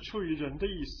不是出于人的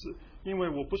意思，因为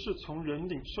我不是从人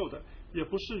领受的，也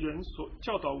不是人所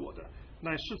教导我的，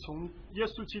乃是从耶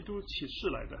稣基督启示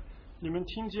来的。你们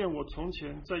听见我从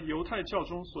前在犹太教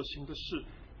中所行的事，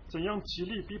怎样极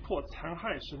力逼迫残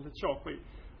害神的教会。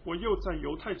我又在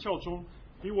犹太教中，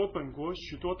比我本国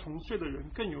许多同岁的人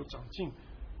更有长进，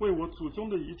为我祖宗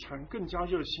的遗传更加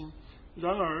热心。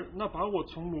然而那把我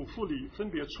从母腹里分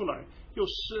别出来，又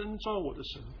施恩召我的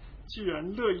神，既然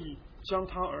乐意将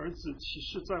他儿子启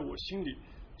示在我心里，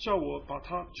叫我把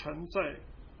他传在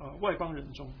外邦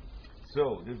人中。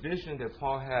 So the vision that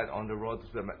Paul had on the road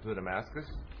to Damascus,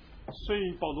 所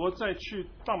以保罗在去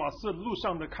大马色路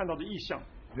上的看到的异象，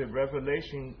 the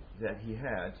revelation that he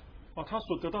had, 他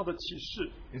所得到的启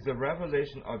示， is the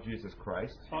revelation of Jesus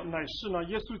Christ. 乃是呢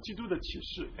耶稣基督的启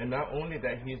示。 And not only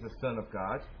that he is the Son of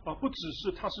God, 不只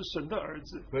是他是神的儿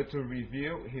子， but to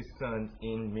reveal his Son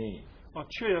in me.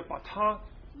 却把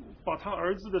他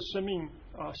儿子的生命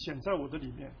显在我的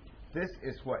里面。 This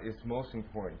is what is most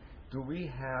important. Do we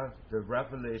have the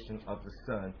revelation of the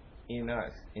Son in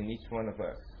us, in each one of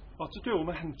us? 这对我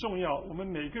们很重要。我们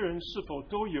每个人是否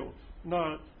都有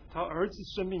那他儿子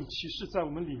生命启示在我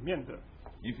们里面的？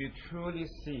 If you truly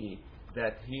see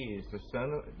that he is the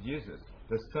Son of Jesus,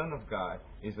 the Son of God,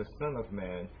 is the Son of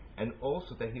man, and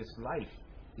also that his life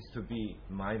is to be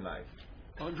my life.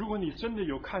 如果你真的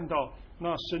有看到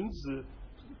那神子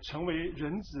成为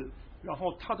人子，然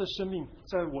后他的生命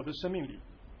在我的生命里。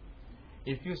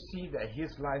 If you see that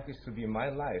his life is to be my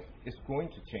life, it's going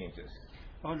to change us.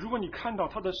 如果你看到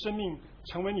他的生命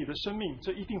成为你的生命，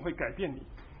这一定会改变你。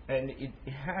 And it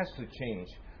has to change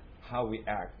how we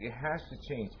act. It has to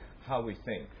change how we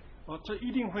think. 这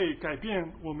一定会改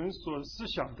变我们所思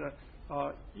想的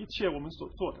一切我们所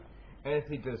做的。 And if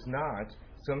it does not,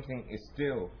 something is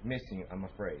still missing, I'm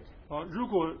afraid. 如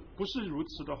果不是如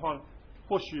此的话，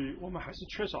或许我们还是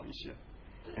缺少一些。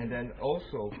 And then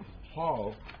also,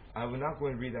 Paul, I will not go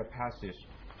and read that passage.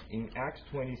 In Acts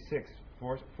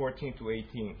 26:14 to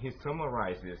 18, he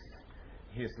summarizes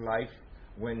his life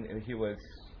when he was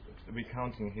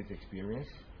recounting his experience.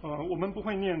 我们不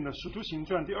会念的《使徒行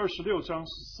传》第26章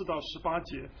14到18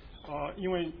节，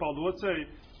因为保罗在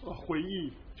回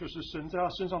忆就是神在他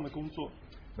身上的工作。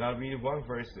 Now I'll read one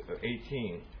verse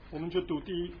 18. 我们就读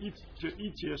第一节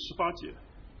18节。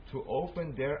 To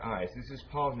open their eyes, this is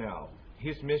Paul now,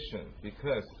 his mission,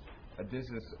 because this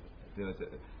is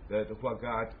what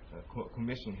God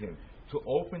commissioned him, to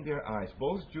open their eyes,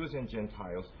 both Jews and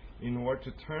Gentiles, in order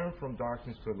to turn from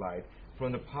darkness to light,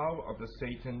 from the power of the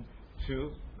Satan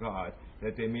to God,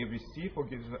 that they may receive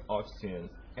forgiveness of sins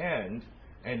and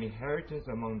an inheritance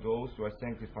among those who are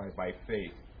sanctified by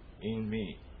faith in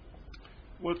me.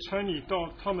 我差你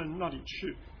到他们那里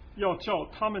去，要叫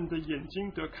他们的眼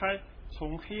睛得开，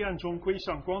从黑暗中归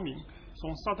向光明，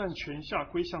从撒旦权下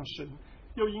归向神。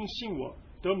又因信我，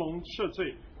得蒙赦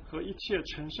罪，和一切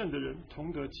成圣的人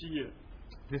同得基业。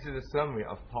This is a summary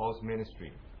of Paul's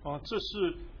ministry. 这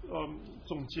是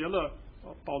总结了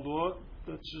保罗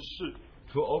的指示。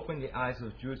To open the eyes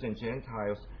of Jews and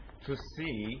Gentiles to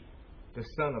see the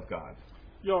Son of God.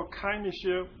 要开那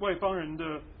些外邦人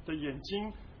的眼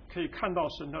睛，可以看到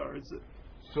神的儿子。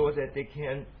So that they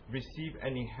can receive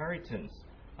an inheritance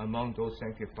among those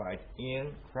sanctified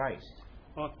in Christ.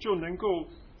 就能够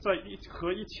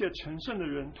和一切成圣的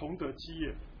人同得基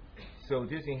业。So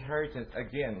this inheritance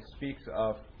again speaks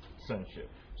of sonship.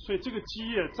 所以这个基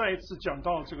业再一次讲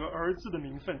到这个儿子的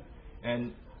名分。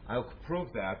And I'll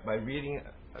prove that by reading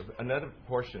another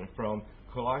portion from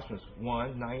Colossians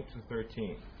 1:9 to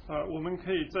 13. 我们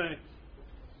可以在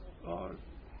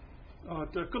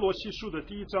的哥罗西书的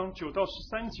第1章9到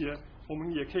13节，我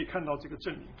们也可以看到这个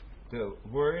证明。The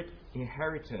word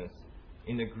inheritance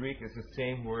in the Greek is the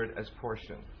same word as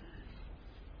portion.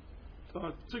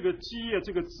 这个基业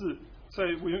这个字在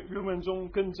原文中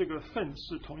跟这个份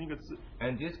是同一个字。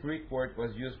And this Greek word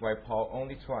was used by Paul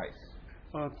only twice.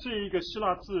 这一个希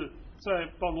腊字在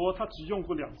保罗他只用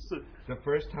过2次。The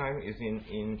first time is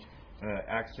in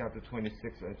Acts chapter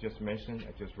 26, I just mentioned,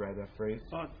 I just read that phrase.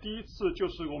 第一次就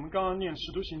是我们刚刚念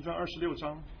使徒行传26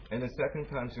章。And the second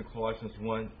time is in Colossians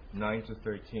 1:9 to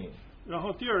 13. 然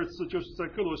后第二次就是在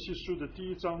哥罗西书的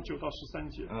第1章9到13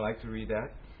节。I'd like to read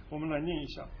that. 我们来念一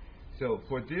下。So,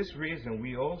 for this reason,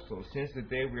 we also, since the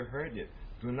day we heard it,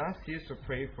 do not cease to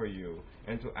pray for you,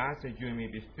 and to ask that you may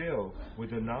be filled with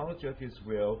the knowledge of His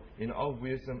will in all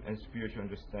wisdom and spiritual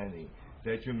understanding,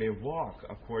 that you may walk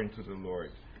according to the Lord,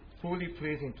 fully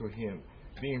pleasing to Him,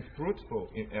 being fruitful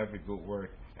in every good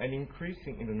work, and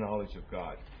increasing in the knowledge of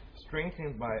God,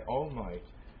 strengthened by all might,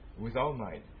 with all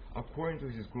might, according to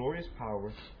His glorious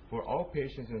power, for all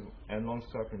patience and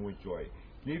long-suffering with joy,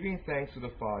 giving thanks to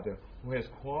the Father, who has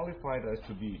qualified us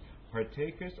to be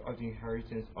partakers of the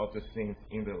inheritance of the saints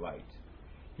in the light.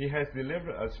 He has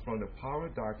delivered us from the power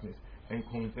of darkness and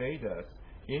conveyed us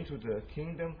into the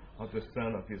kingdom of the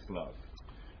Son of His love.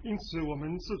 因此，我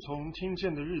们自从听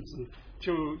见的日子，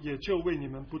也就为你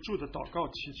们不住的祷告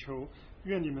祈求，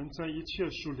愿你们在一切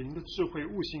属灵的智慧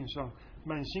悟性上，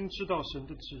满心知道神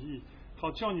的旨意，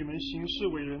好叫你们行事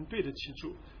为人对得起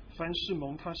主，凡事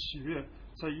蒙他喜悦，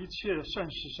在一切善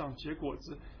事上结果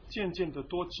子，渐渐的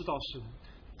多知道神，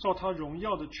照他荣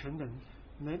耀的全能，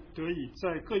能得以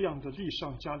在各样的力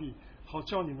上加力，好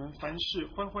叫你们凡事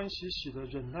欢欢喜喜的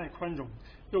忍耐宽容，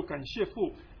又感谢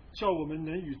父，叫我们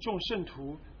能与众圣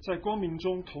徒在光明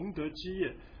中同得基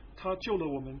业。他救了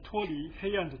我们脱离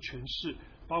黑暗的权势，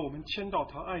把我们迁到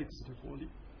他爱子的国里。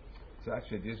So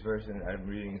actually, this version I'm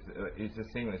reading is the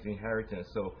same as inheritance.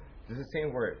 So this is the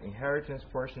same word, inheritance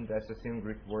portion. That's the same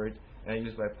Greek word, and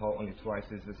used by Paul only twice.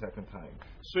 This is the second time.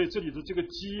 所以这里的这个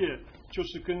基业，就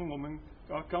是跟我们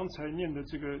刚才念的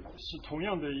这个是同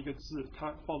样的一个字，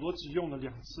保罗只用了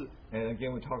2次。And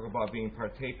again, we talk about being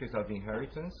partakers of the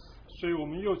inheritance. 所以我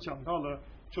们又讲到了，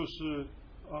就是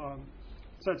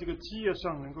在这个基业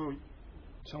上能够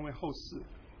成为后嗣。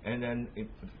And then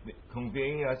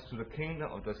conveying us to the kingdom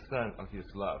of the Son of His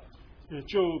love. 也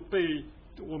就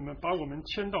把我们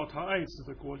迁到他爱子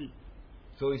的国里。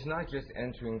So it's not just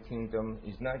entering kingdom,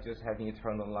 it's not just having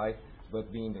eternal life,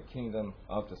 but being the kingdom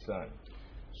of the Son.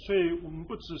 所以我们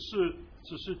不只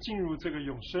是进入这个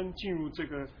永生，进入这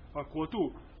个国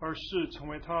度，而是成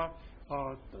为他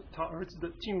儿子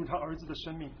的，进入他儿子的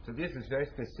生命。So this is very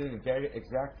specific, very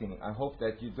exacting. I hope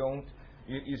that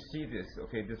you see this.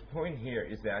 Okay, this point here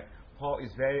is that Paul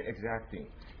is very exacting,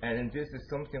 and this is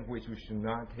something which we should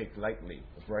not take lightly,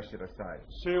 brush it aside.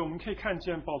 所以我们可以看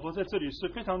见保罗在这里是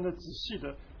非常的仔细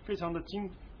的，非常的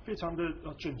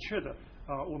准确的。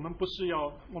我们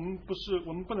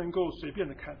不能够随便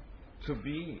的看。To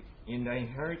be in the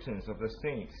inheritance of the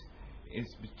saints is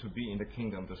to be in the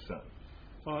kingdom of the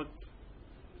Son.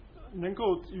 能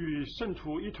够与圣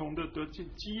徒一同的得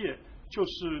基业，就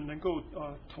是能够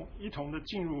一同的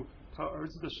进入他儿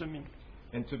子的生命。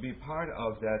And to be part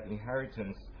of that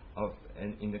inheritance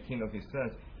in the kingdom of His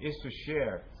Son is to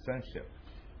share sonship.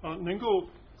 能够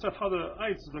在他的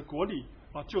爱子的国里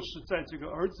就是在这个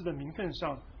儿子的名分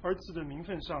上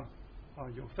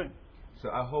有份。So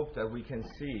I hope that we can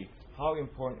see how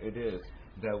important it is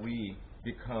that we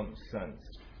become sons.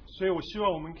 所以我希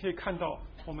望我们可以看到，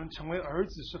我们成为儿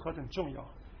子是何等重要。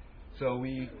So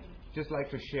we just like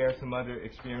to share some other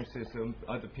experiences of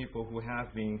other people who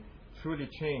have been truly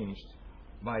changed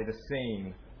by the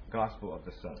same gospel of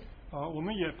the Son. 我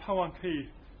们也盼望可以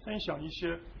分享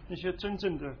那些真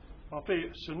正的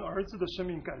被神儿子的生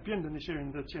命改变的那些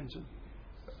人的见证。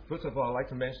First of all, I'd like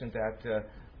to mention that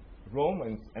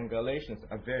Romans and Galatians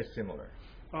are very similar.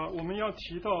 我们要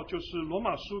提到就是罗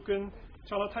马书跟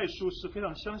加拉太书是非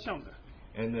常相像的。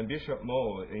And Bishop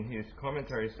Moe, in his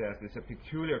commentary, says it's a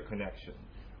peculiar connection.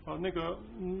 那个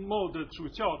Moe 的主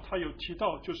教他有提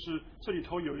到，就是这里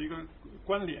头有一个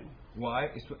关联。Why?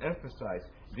 Is to emphasize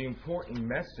the important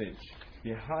message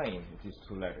behind these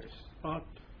two letters.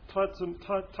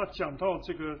 他讲到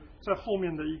这个在后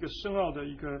面的一个深奥的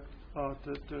一个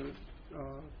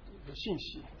信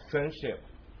息。Sonship.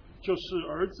 就是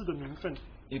儿子的名分。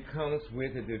It comes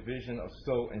with the division of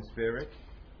soul and spirit.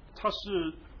 它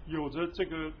是有着这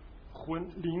个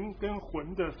灵跟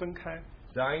魂的分开。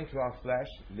Dying to our flesh,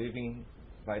 living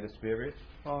by the Spirit.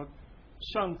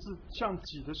 向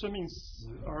己的生命死，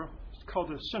而靠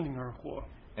着圣灵而活。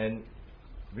And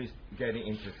getting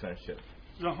into sonship.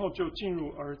 然后就进入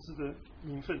儿子的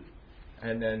名分。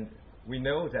And then we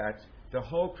know that the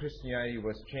whole Christianity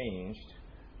was changed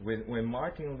when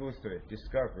Martin Luther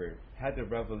had the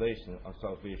revelation of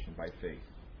salvation by faith.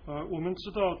 我们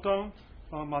知道，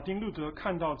当马丁路德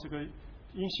看到这个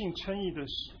因信称义的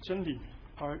真理，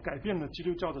而改变了基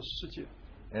督教的世界。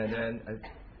And then,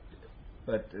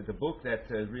 but the book that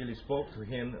really spoke to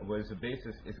him was the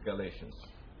basis is Galatians.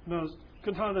 那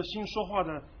跟他的心说话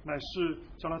的乃是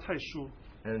加拉太书。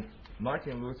And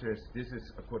Martin Luther, this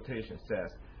is a quotation,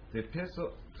 says, "The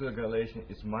epistle to the Galatians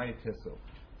is my epistle,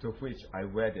 to which I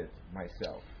wedded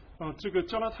myself." 这个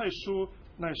加拉太书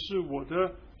乃是我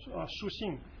的书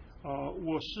信，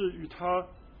我是与他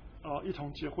一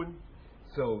同结婚。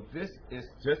So this is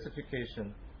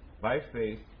justification by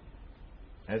faith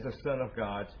as a son of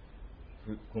God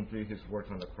to complete his work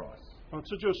on the cross.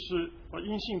 这就是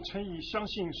因信称义，相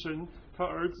信神他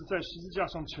儿子在十字架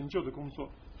上成就的工作。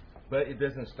But it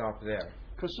doesn't stop there.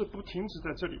 可是不停止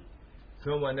在这里。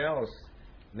Someone else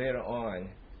later on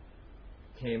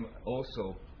came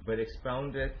also, but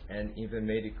expounded and even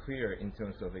made it clear in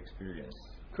terms of experience.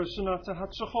 可是呢，在他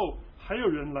之后还有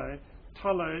人来，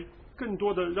他来更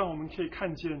多的让我们可以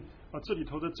看见这里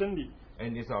头的真理。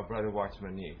And it's our brother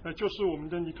Watchman Nee. 就是我们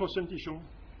的尼托生弟兄。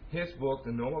His book,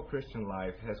 The Normal Christian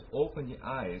Life, has opened the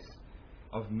eyes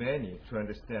of many to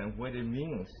understand what it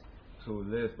means to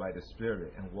live by the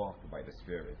Spirit and walk by the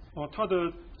Spirit. 他的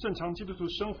《正常基督徒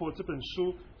生活》这本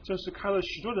书，真是开了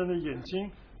许多人的眼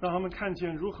睛，让他们看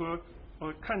见如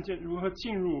何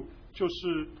进入，就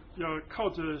是要靠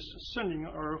着圣灵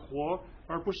而活，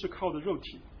而不是靠着肉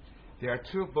体。There are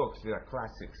two books that are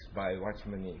classics by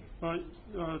Watchman Nee.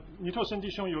 尼托生弟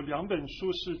兄有2本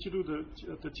书是基督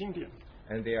的经典。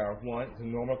And they are one, the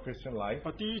normal Christian life.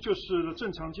 第一就是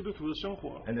正常基督徒的生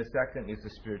活。And the second is the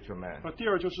spiritual man. 第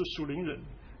二就是属灵人。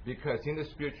Because in the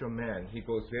spiritual man, he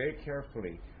goes very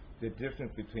carefully the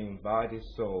difference between body,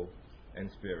 soul, and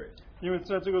spirit. 因为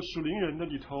在这个属灵人的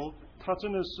里头，他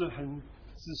真的是很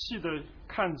仔细的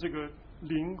看这个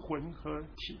灵魂和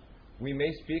体。We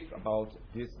may speak about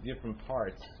these different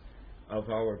parts of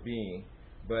our being,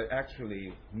 but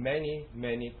actually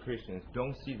many Christians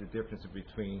don't see the difference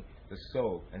between the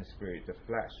soul and spirit, the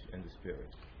flesh and the spirit.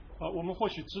 我们或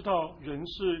许知道人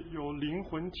是由灵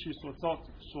魂体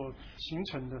所形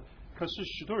成的，可是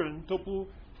许多人都不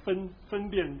分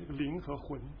辨灵和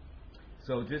魂。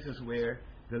So this is where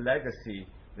the legacy,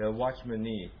 the Watchman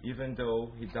Nee, even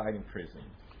though he died in prison.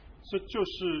 这就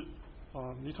是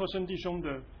尼托生弟兄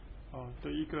的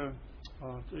一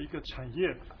个产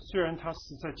业，虽然他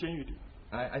死在监狱里。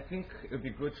I think it would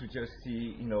be good to just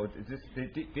see,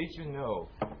 did you know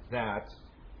that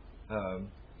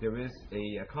there is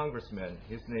a congressman,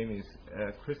 his name is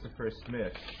Christopher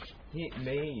Smith. He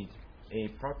made a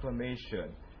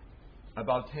proclamation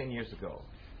about 10 years ago.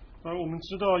 我们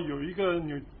知道有一个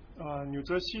纽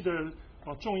泽西的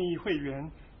众议会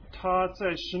员，他在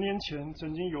10年前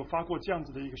曾经有发过这样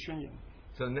子的一个宣言。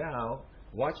So now,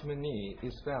 Watchman Nee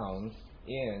is found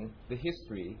in the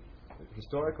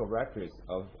historical records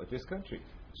of this country.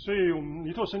 所以我们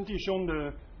尼托生弟兄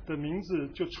的名字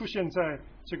就出现在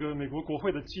这个美国国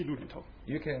会的记录里头。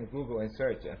You can Google and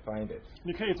search and find it.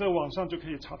 你可以在网上就可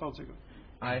以查到这个。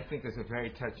I think it's a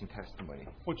very touching testimony.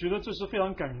 我觉得这是非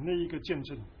常感人的一个见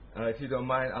证。If you don't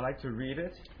mind, I'd like to read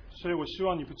it. 所以我希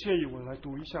望你不介意我来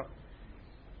读一下。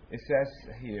It says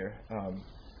here,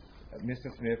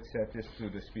 Mr. Smith said this to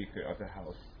the Speaker of the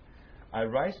House. I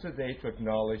rise today to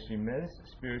acknowledge the immense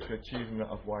spiritual achievement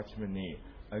of Watchman Nee,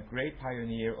 a great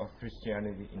pioneer of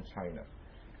Christianity in China.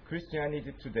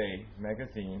 Christianity Today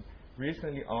magazine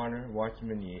recently honored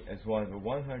Watchman Nee as one of the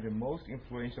 100 most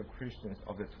influential Christians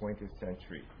of the 20th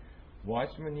century.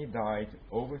 Watchman Nee died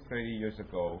over 30 years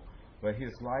ago but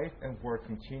his life and work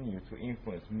continue to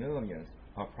influence millions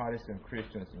of Protestant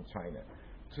Christians in China.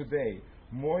 Today,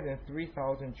 more than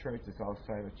 3,000 churches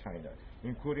outside of China,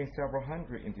 including several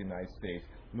hundred in the United States,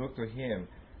 look to him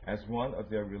as one of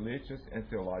their religious and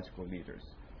theological leaders.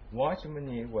 Watchman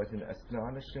Nee was an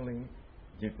astonishingly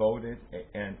devoted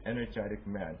and energetic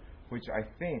man, which I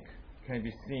think can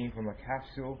be seen from a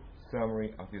capsule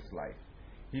summary of his life.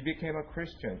 He became a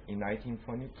Christian in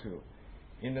 1922.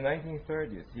 In the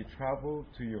 1930s, he traveled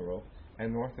to Europe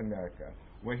and North America,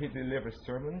 where he delivered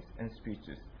sermons and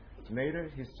speeches. Later,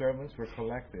 his sermons were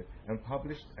collected and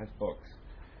published as books.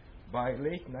 By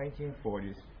late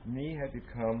 1940s, Nee had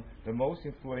become the most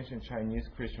influential Chinese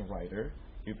Christian writer,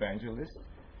 evangelist,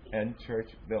 and church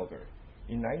builder.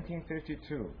 In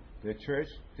 1952,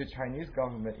 the Chinese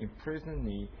government imprisoned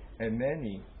Nee and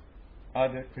many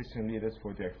other Christian leaders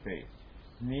for their faith.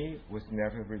 Nee was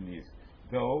never released,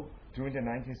 though during the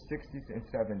 1960s and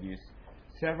 70s,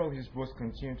 several of his books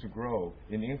continued to grow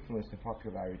in influence and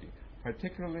popularity,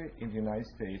 particularly in the United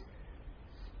States,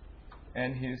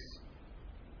 and his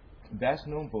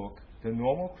best-known book, The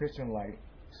Normal Christian Life,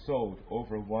 sold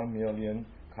over 1 million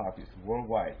copies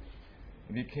worldwide.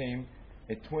 It became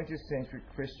a 20th century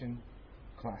Christian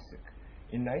classic.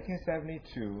 In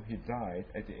 1972, he died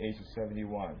at the age of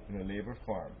 71 in a labor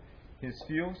farm. His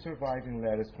few surviving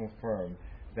letters confirm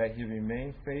that he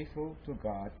remained faithful to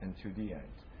God until the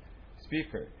end.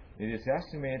 Speaker, it is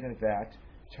estimated that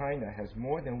China has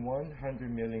more than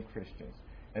 100 million Christians,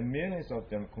 and millions of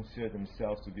them consider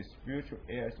themselves to be spiritual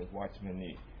heirs of Watchman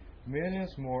Nee.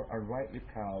 Millions more are rightly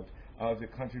proud of the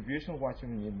contribution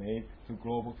Watchman Nee made to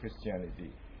global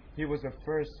Christianity. He was the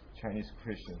first Chinese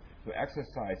Christian to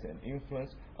exercise an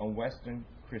influence on Western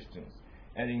Christians,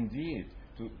 and indeed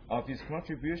of his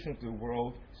contribution to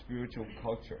world spiritual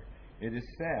culture. It is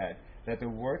said that the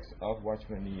works of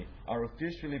Watchman Nee are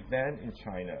officially banned in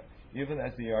China, even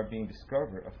as they are being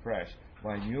discovered afresh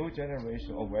by a new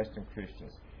generation of Western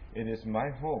Christians. It is my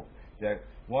hope that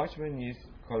Watchman Nee's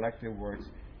collected works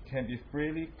can be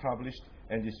freely published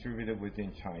and distributed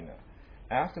within China.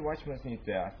 After Watchman Nee's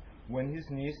death, when his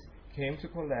niece came to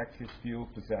collect his few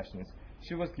possessions,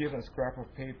 she was given a scrap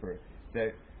of paper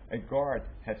that a guard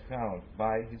had found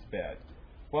by his bed.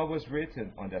 What was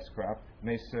written on that scrap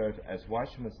may serve as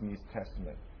Watchman Nee's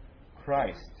testament.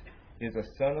 Christ is the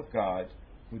Son of God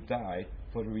who died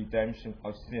for the redemption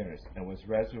of sinners and was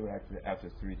resurrected after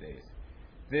 3 days.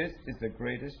 This is the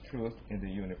greatest truth in the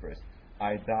universe.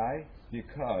 I die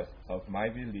because of my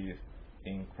belief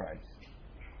in Christ.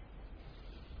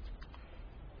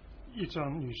 议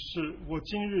长女士，我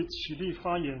今日起立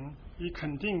发言，以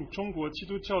肯定中国基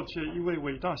督教界一位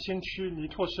伟大先驱尼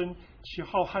拓生其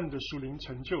浩瀚的属灵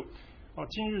成就。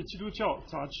今日基督教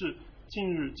杂志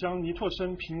近日将尼拓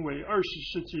生评为20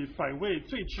世纪100位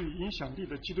最具影响力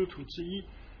的基督徒之一。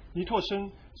尼拓生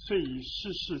虽已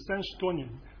逝世30多年，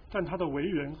但他的为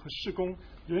人和事工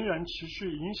仍然持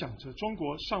续影响着中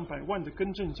国上百万的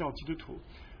更正教基督徒。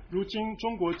如今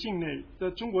中国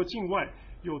境外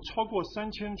有超过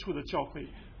3000处的教会，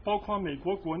包括美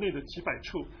国国内的几百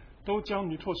处，都将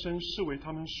尼拓生视为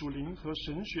他们属灵和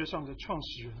神学上的创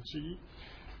始人之一。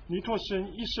尼拓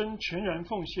生一生全然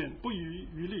奉献，不遗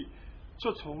余力，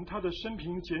这从他的生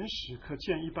平简史可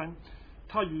见一斑。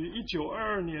他于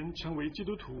1922年成为基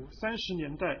督徒，30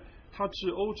年代他至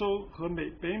欧洲和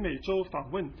北美洲访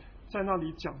问，在那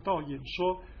里讲道演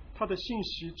说。他的信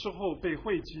息之后被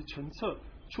汇集成册，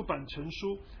出版成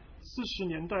书。40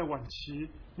年代晚期，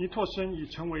尼拓生已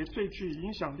成为最具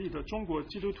影响力的中国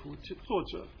基督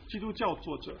教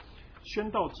作者、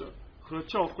宣道者和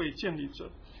教会建立者。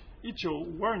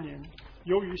1952年，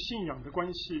由于信仰的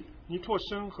关系，尼拓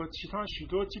生和其他许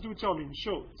多基督教领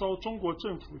袖遭中国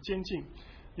政府监禁。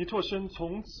尼拓生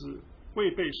从此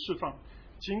未被释放。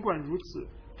尽管如此，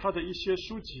他的一些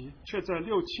书籍却在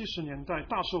60、70年代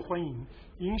大受欢迎，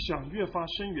影响越发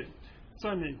深远。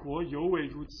在美国尤为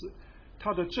如此。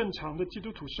他的正常的基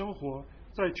督徒生活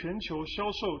在全球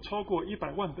销售超过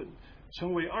100万本，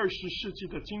成为20世纪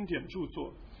的经典著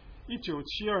作。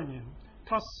1972年，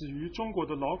他死于中国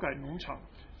的劳改农场，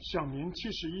享年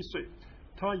71岁。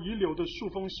他遗留的数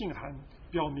封信函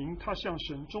表明他向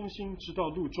神忠心直到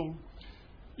路终。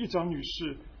议长女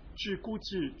士，据估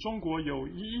计，中国有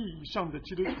1亿以上的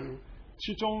基督徒，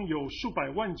其中有数百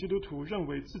万基督徒认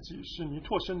为自己是尼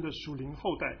拓生的属灵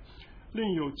后代，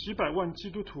另有几百万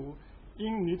基督徒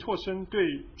因尼拓生对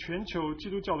全球基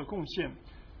督教的贡献，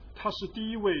他是第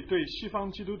一位对西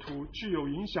方基督徒具有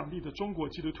影响力的中国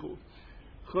基督徒，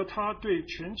和他对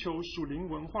全球属灵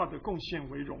文化的贡献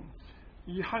为荣。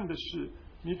遗憾的是，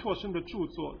尼拓生的著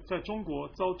作在中国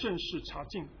遭正式查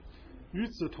禁。与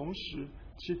此同时，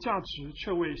其价值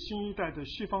却为新一代的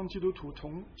西方基督徒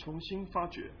重新发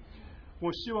掘。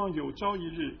我希望有朝一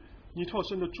日，尼拓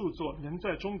生的著作能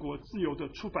在中国自由的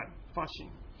出版发行。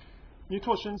尼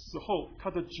拓生死后，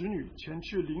他的侄女前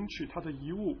去领取他的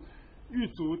遗物，狱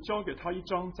卒交给他一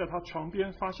张在他床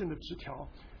边发现的纸条，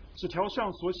纸条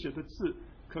上所写的字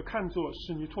可看作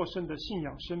是尼拓生的信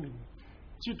仰声明：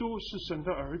基督是神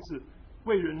的儿子，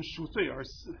为人赎罪而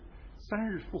死，3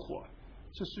日复活，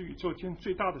这是宇宙间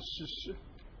最大的事实。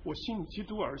我信基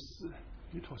督而死，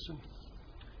尼拓生。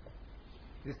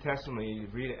This testimony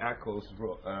really echoes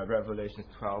Revelation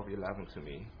 12:11 to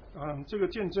me. 这个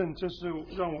见证真是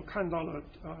让我看到了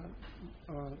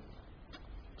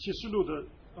启示录的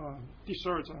第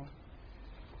12章。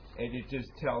And it just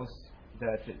tells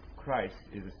that Christ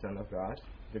is the Son of God,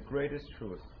 the greatest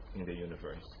truth in the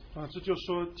universe. 这就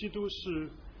说基督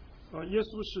是耶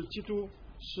稣是基督，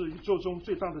是宇宙中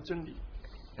最大的真理。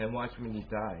And watch when he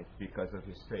died because of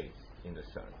his faith in the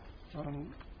Son.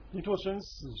 尼拓生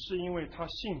死是因为他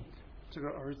信这个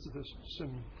儿子的生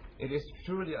命。It is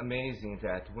truly amazing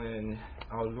that when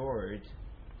our Lord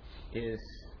is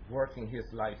working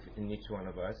his life in each one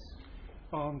of us,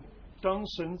 当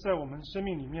神在我们生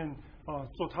命里面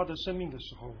做他的生命的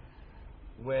时候，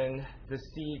 when the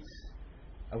seeds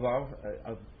of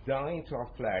dying to our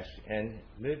flesh and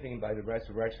living by the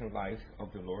resurrection life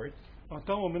of the Lord,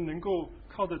 当我们能够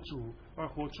靠着主而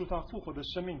活出他复活的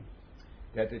生命，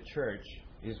 that the church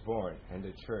is born and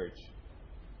the church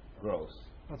grows.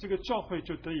 这个教会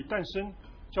就得以诞生，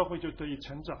教会就得以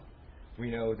成长。 We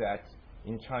know that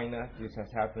in China this has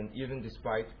happened even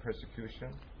despite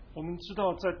persecution. 我们知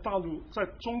道在大陆，在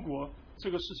中国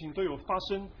这个事情都有发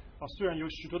生虽然有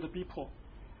许多的逼迫。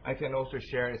 I can also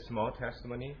share a small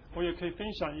testimony. 我也可以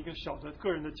分享一个小的个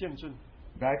人的见证。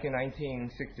 Back in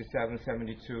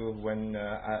 1967-72, when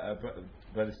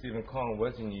Brother Stephen Kong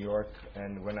was in New York,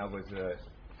 and when I was a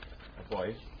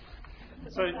boy,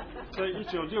 在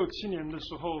1967年的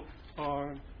时候，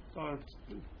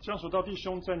江守道弟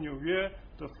兄在纽约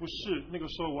的服侍，那个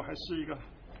时候我还是一个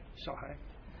小孩。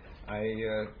I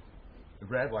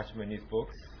read Watchman's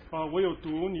books. 我有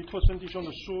读尼拓生弟兄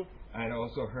的书， And I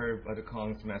also heard Brother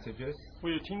Kong's messages. 我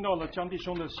也听到了江弟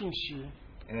兄的信息。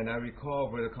 And I recall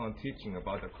Brother Kong teaching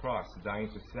about the cross, dying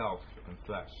to self and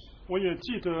flesh. 我也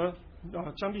记得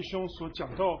江弟兄所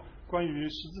讲到关于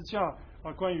十字架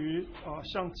关于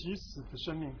像己死的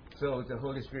生命。 So the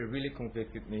Holy Spirit really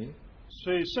convicted me.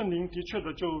 所以圣灵的确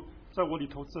的就在我里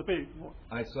头责备我。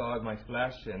 I saw my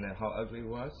flesh and how ugly it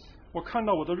was. 我看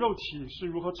到我的肉体是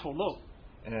如何丑陋。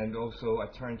 And also I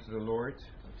turned to the Lord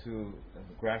to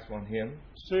grasp on Him.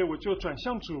 所以我就转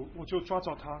向主，我就抓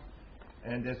着他。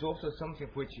 And there's also something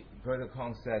which Brother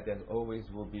Kong said that always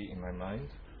will be in my mind.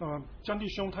 江弟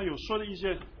兄他有说的一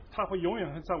些，他会永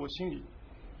远会在我心里。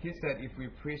 He said, if we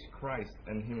preach Christ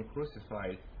and Him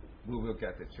crucified, we will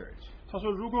get the church. 他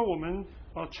说，如果我们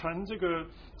传这个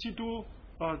基督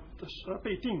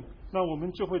被定，那我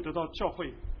们就会得到教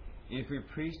会。 If we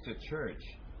preach the church,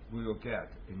 we will get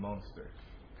a monster.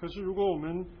 可是如果我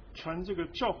们传这个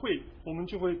教会，我们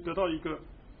就会得到一个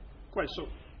怪兽。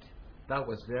 That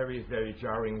was very, very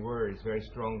jarring words, very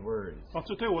strong words.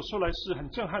 这对我说来是很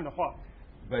震撼的话。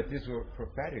 But these were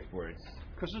prophetic words.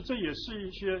 可是这也是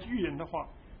一些预言的话。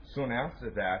 Soon after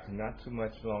that, not too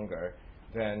much longer,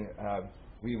 then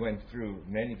we went through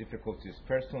many difficulties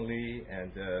personally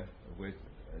and with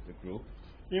the group.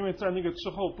 因为在那个之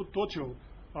后不多久，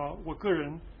我个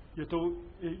人也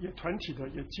团体的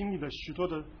也经历了许多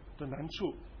的难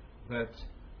处。 But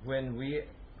when we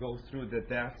go through the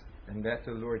death and let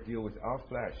the Lord deal with our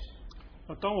flesh,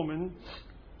 当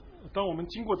我们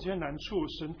经过这些难处，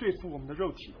神对付我们的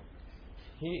肉体。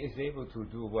 He is able to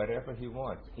do whatever He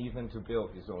wants, even to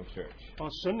build His own church.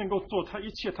 神能够做他一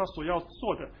切他所要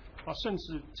做的，甚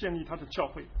至建立他的教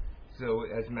会。 So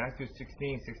as Matthew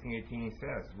 16:18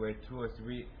 says, where 2 or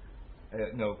 3,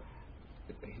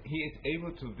 He is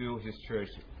able to build His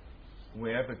church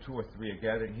wherever 2 or 3 are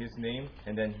gathered in His name,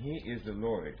 and then He is the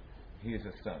Lord, He is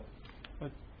the Son.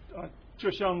 就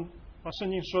像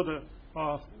圣经说的，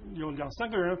有2、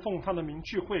3个人奉他的名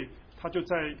聚会，他就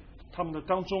在他们的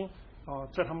当中，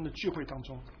在他们的聚会当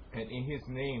中。 And in His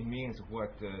name means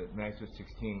what Matthew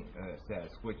 16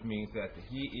 says, which means that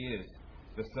He is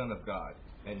the Son of God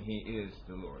and He is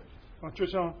the Lord. 就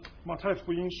像马太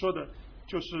福音说的，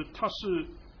就是他是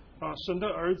神的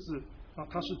儿子，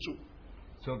他是主。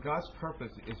 So God's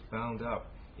purpose is bound up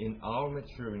in our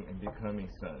maturing and becoming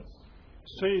sons.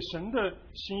 所以神的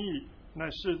心意乃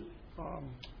是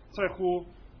在乎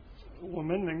我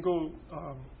们能够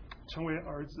成为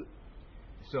儿子。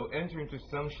 So entering to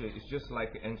sonship is just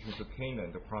like entering to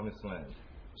Canaan, the promised land.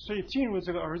 所以进入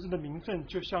这个儿子的名分，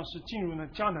就像是进入了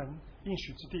迦南应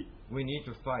许之地。We need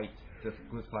to fight the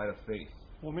good fight of faith,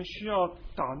 我们需要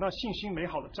打那信心美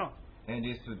好的仗， and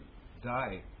is to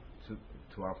die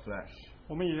to our flesh,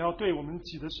 我们也要对我们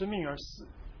己的生命而死，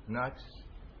 not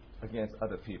against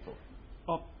other people,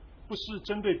 不是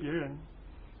针对别人，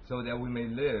 so that we may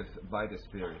live by the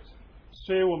Spirit,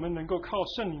 所以我们能够靠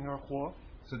圣灵而活，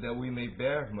 so that we may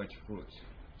bear much fruit,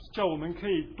 叫我们可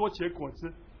以多结果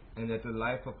子， and that the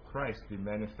life of Christ be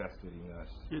manifested in us.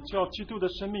 也叫基督的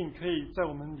生命可以在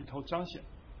我们里头彰显。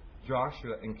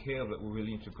 Joshua and Caleb were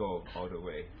willing to go all the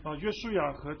way. 约书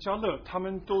亚和迦勒他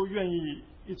们都愿意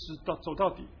一直走到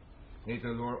底。 May the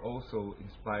Lord also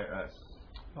inspire us,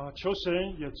 求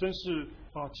神也真是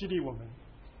激励我们，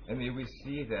 and may we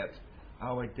see that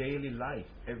our daily life,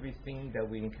 everything that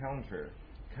we encounter,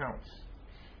 counts.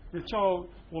 也叫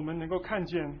我们能够看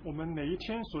见我们每一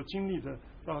天所经历的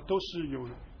都是有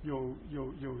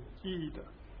意义的。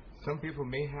 Some people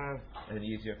may have an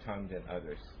easier time than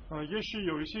others, 也许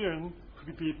有一些人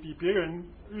比别人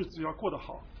日子要过得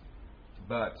好，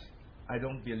 but I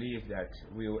don't believe that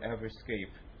we will ever escape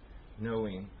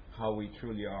knowing how we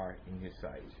truly are in His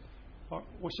sight.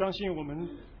 我相信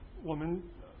我们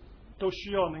都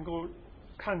需要能够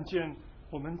看见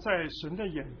我们在神的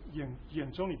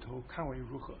眼中里头看为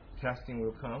如何。 Testing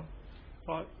will come,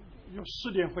 有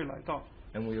试炼会来到，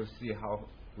 and we will see how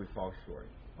we fall short.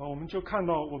 我们就看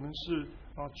到我们是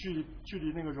距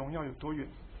离那个荣耀有多远。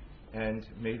 And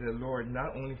may the Lord,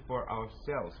 not only for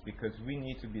ourselves, because we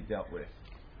need to be dealt with,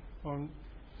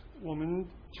 我们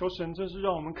求神真是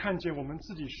让我们看见我们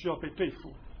自己需要被对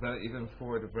付， but even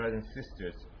for the brothers and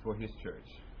sisters, for His church.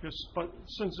 也是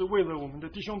甚至为了我们的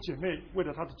弟兄姐妹，为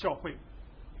了他的教会，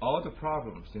 All the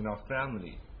problems in our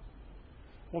family,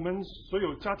 我们所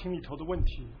有家庭里头的问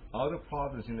题， all the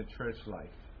problems in the church life,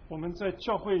 我们在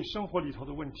教会生活里头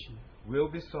的问题， will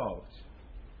be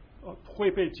solved 会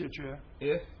被解决。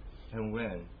 if and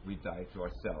when we die to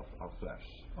ourselves, our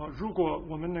flesh. 如果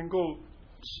我们能够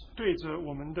对着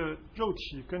我们的肉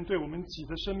体跟对我们己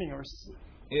的生命而死，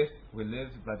 If we live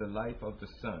by the life of the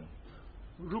Son,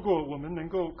 如果我们能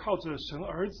够靠着神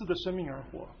儿子的生命而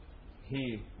活，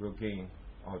 He will gain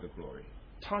all the glory.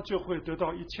 他就会得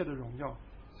到一切的荣耀。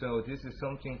 So this is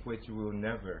something which will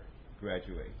never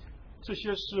graduate. 这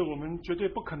些是我们绝对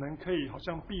不可能可以好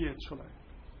像毕业出来。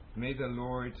 May the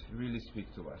Lord really speak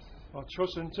to us. 求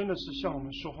神真的是向我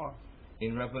们说话。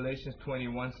 In Revelation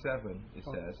 21:7, it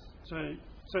says,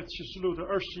 在启示录的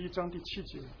21章第7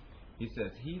节， He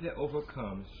says, He that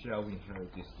overcomes shall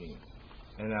inherit these things,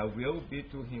 and I will be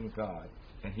to him God,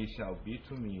 and he shall be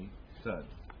to me son.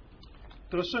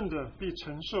 得胜的必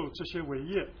承受这些伟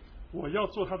业，我要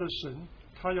做他的神，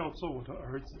他要做我的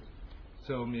儿子。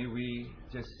 So may we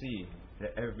just see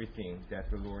that everything that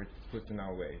the Lord puts in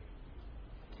our way,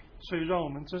 所以让我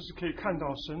们真是可以看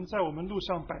到神在我们路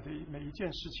上摆的每一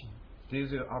件事情。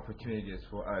 these are opportunities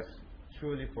for us,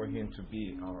 truly for Him to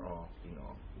be our all in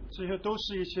all. 这些都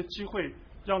是一些机会，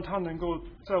让他能够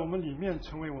在我们里面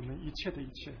成为我们一切的一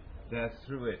切。 That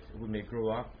through it we may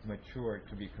grow up, mature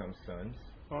to become sons.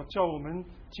 叫我们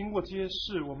经过这些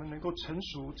事，我们能够成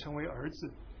熟，成为儿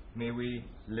子。 May we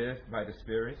live by the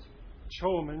Spirit, 求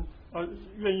我们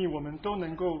愿意我们都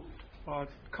能够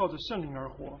靠着圣灵而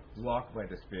活， walk by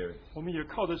the Spirit. 我们也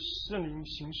靠着圣灵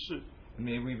行事。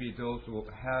 May we be those who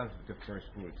have the first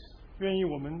fruits, 愿意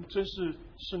我们真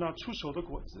是那出熟的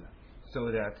果子，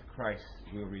 so that Christ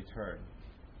will return.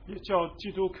 也叫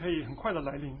基督可以很快的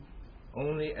来临。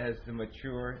 Only as the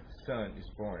mature son is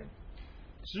born,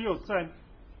 只有在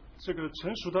这个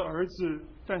成熟的儿子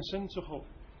诞生之后，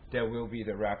 there will be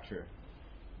the rapture.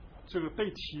 这个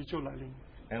被提就来临。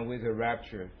 And with the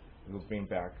rapture, we'll bring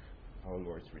back our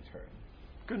Lord's return.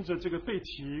 跟着这个被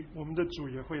提，我们的主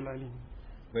也会来临。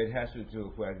 But it has to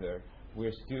do whether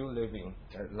we're still living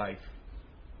that life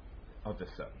of the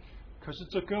Son. 可是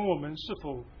这跟我们是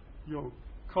否有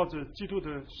靠着基督的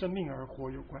生命而活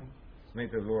有关。 May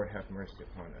the Lord have mercy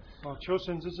upon us. 求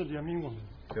神真是怜悯我们。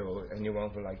 So anyone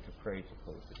who would like to pray to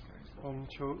close this time? 我们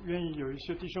求愿意有一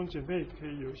些弟兄姐妹可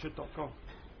以有一些祷告。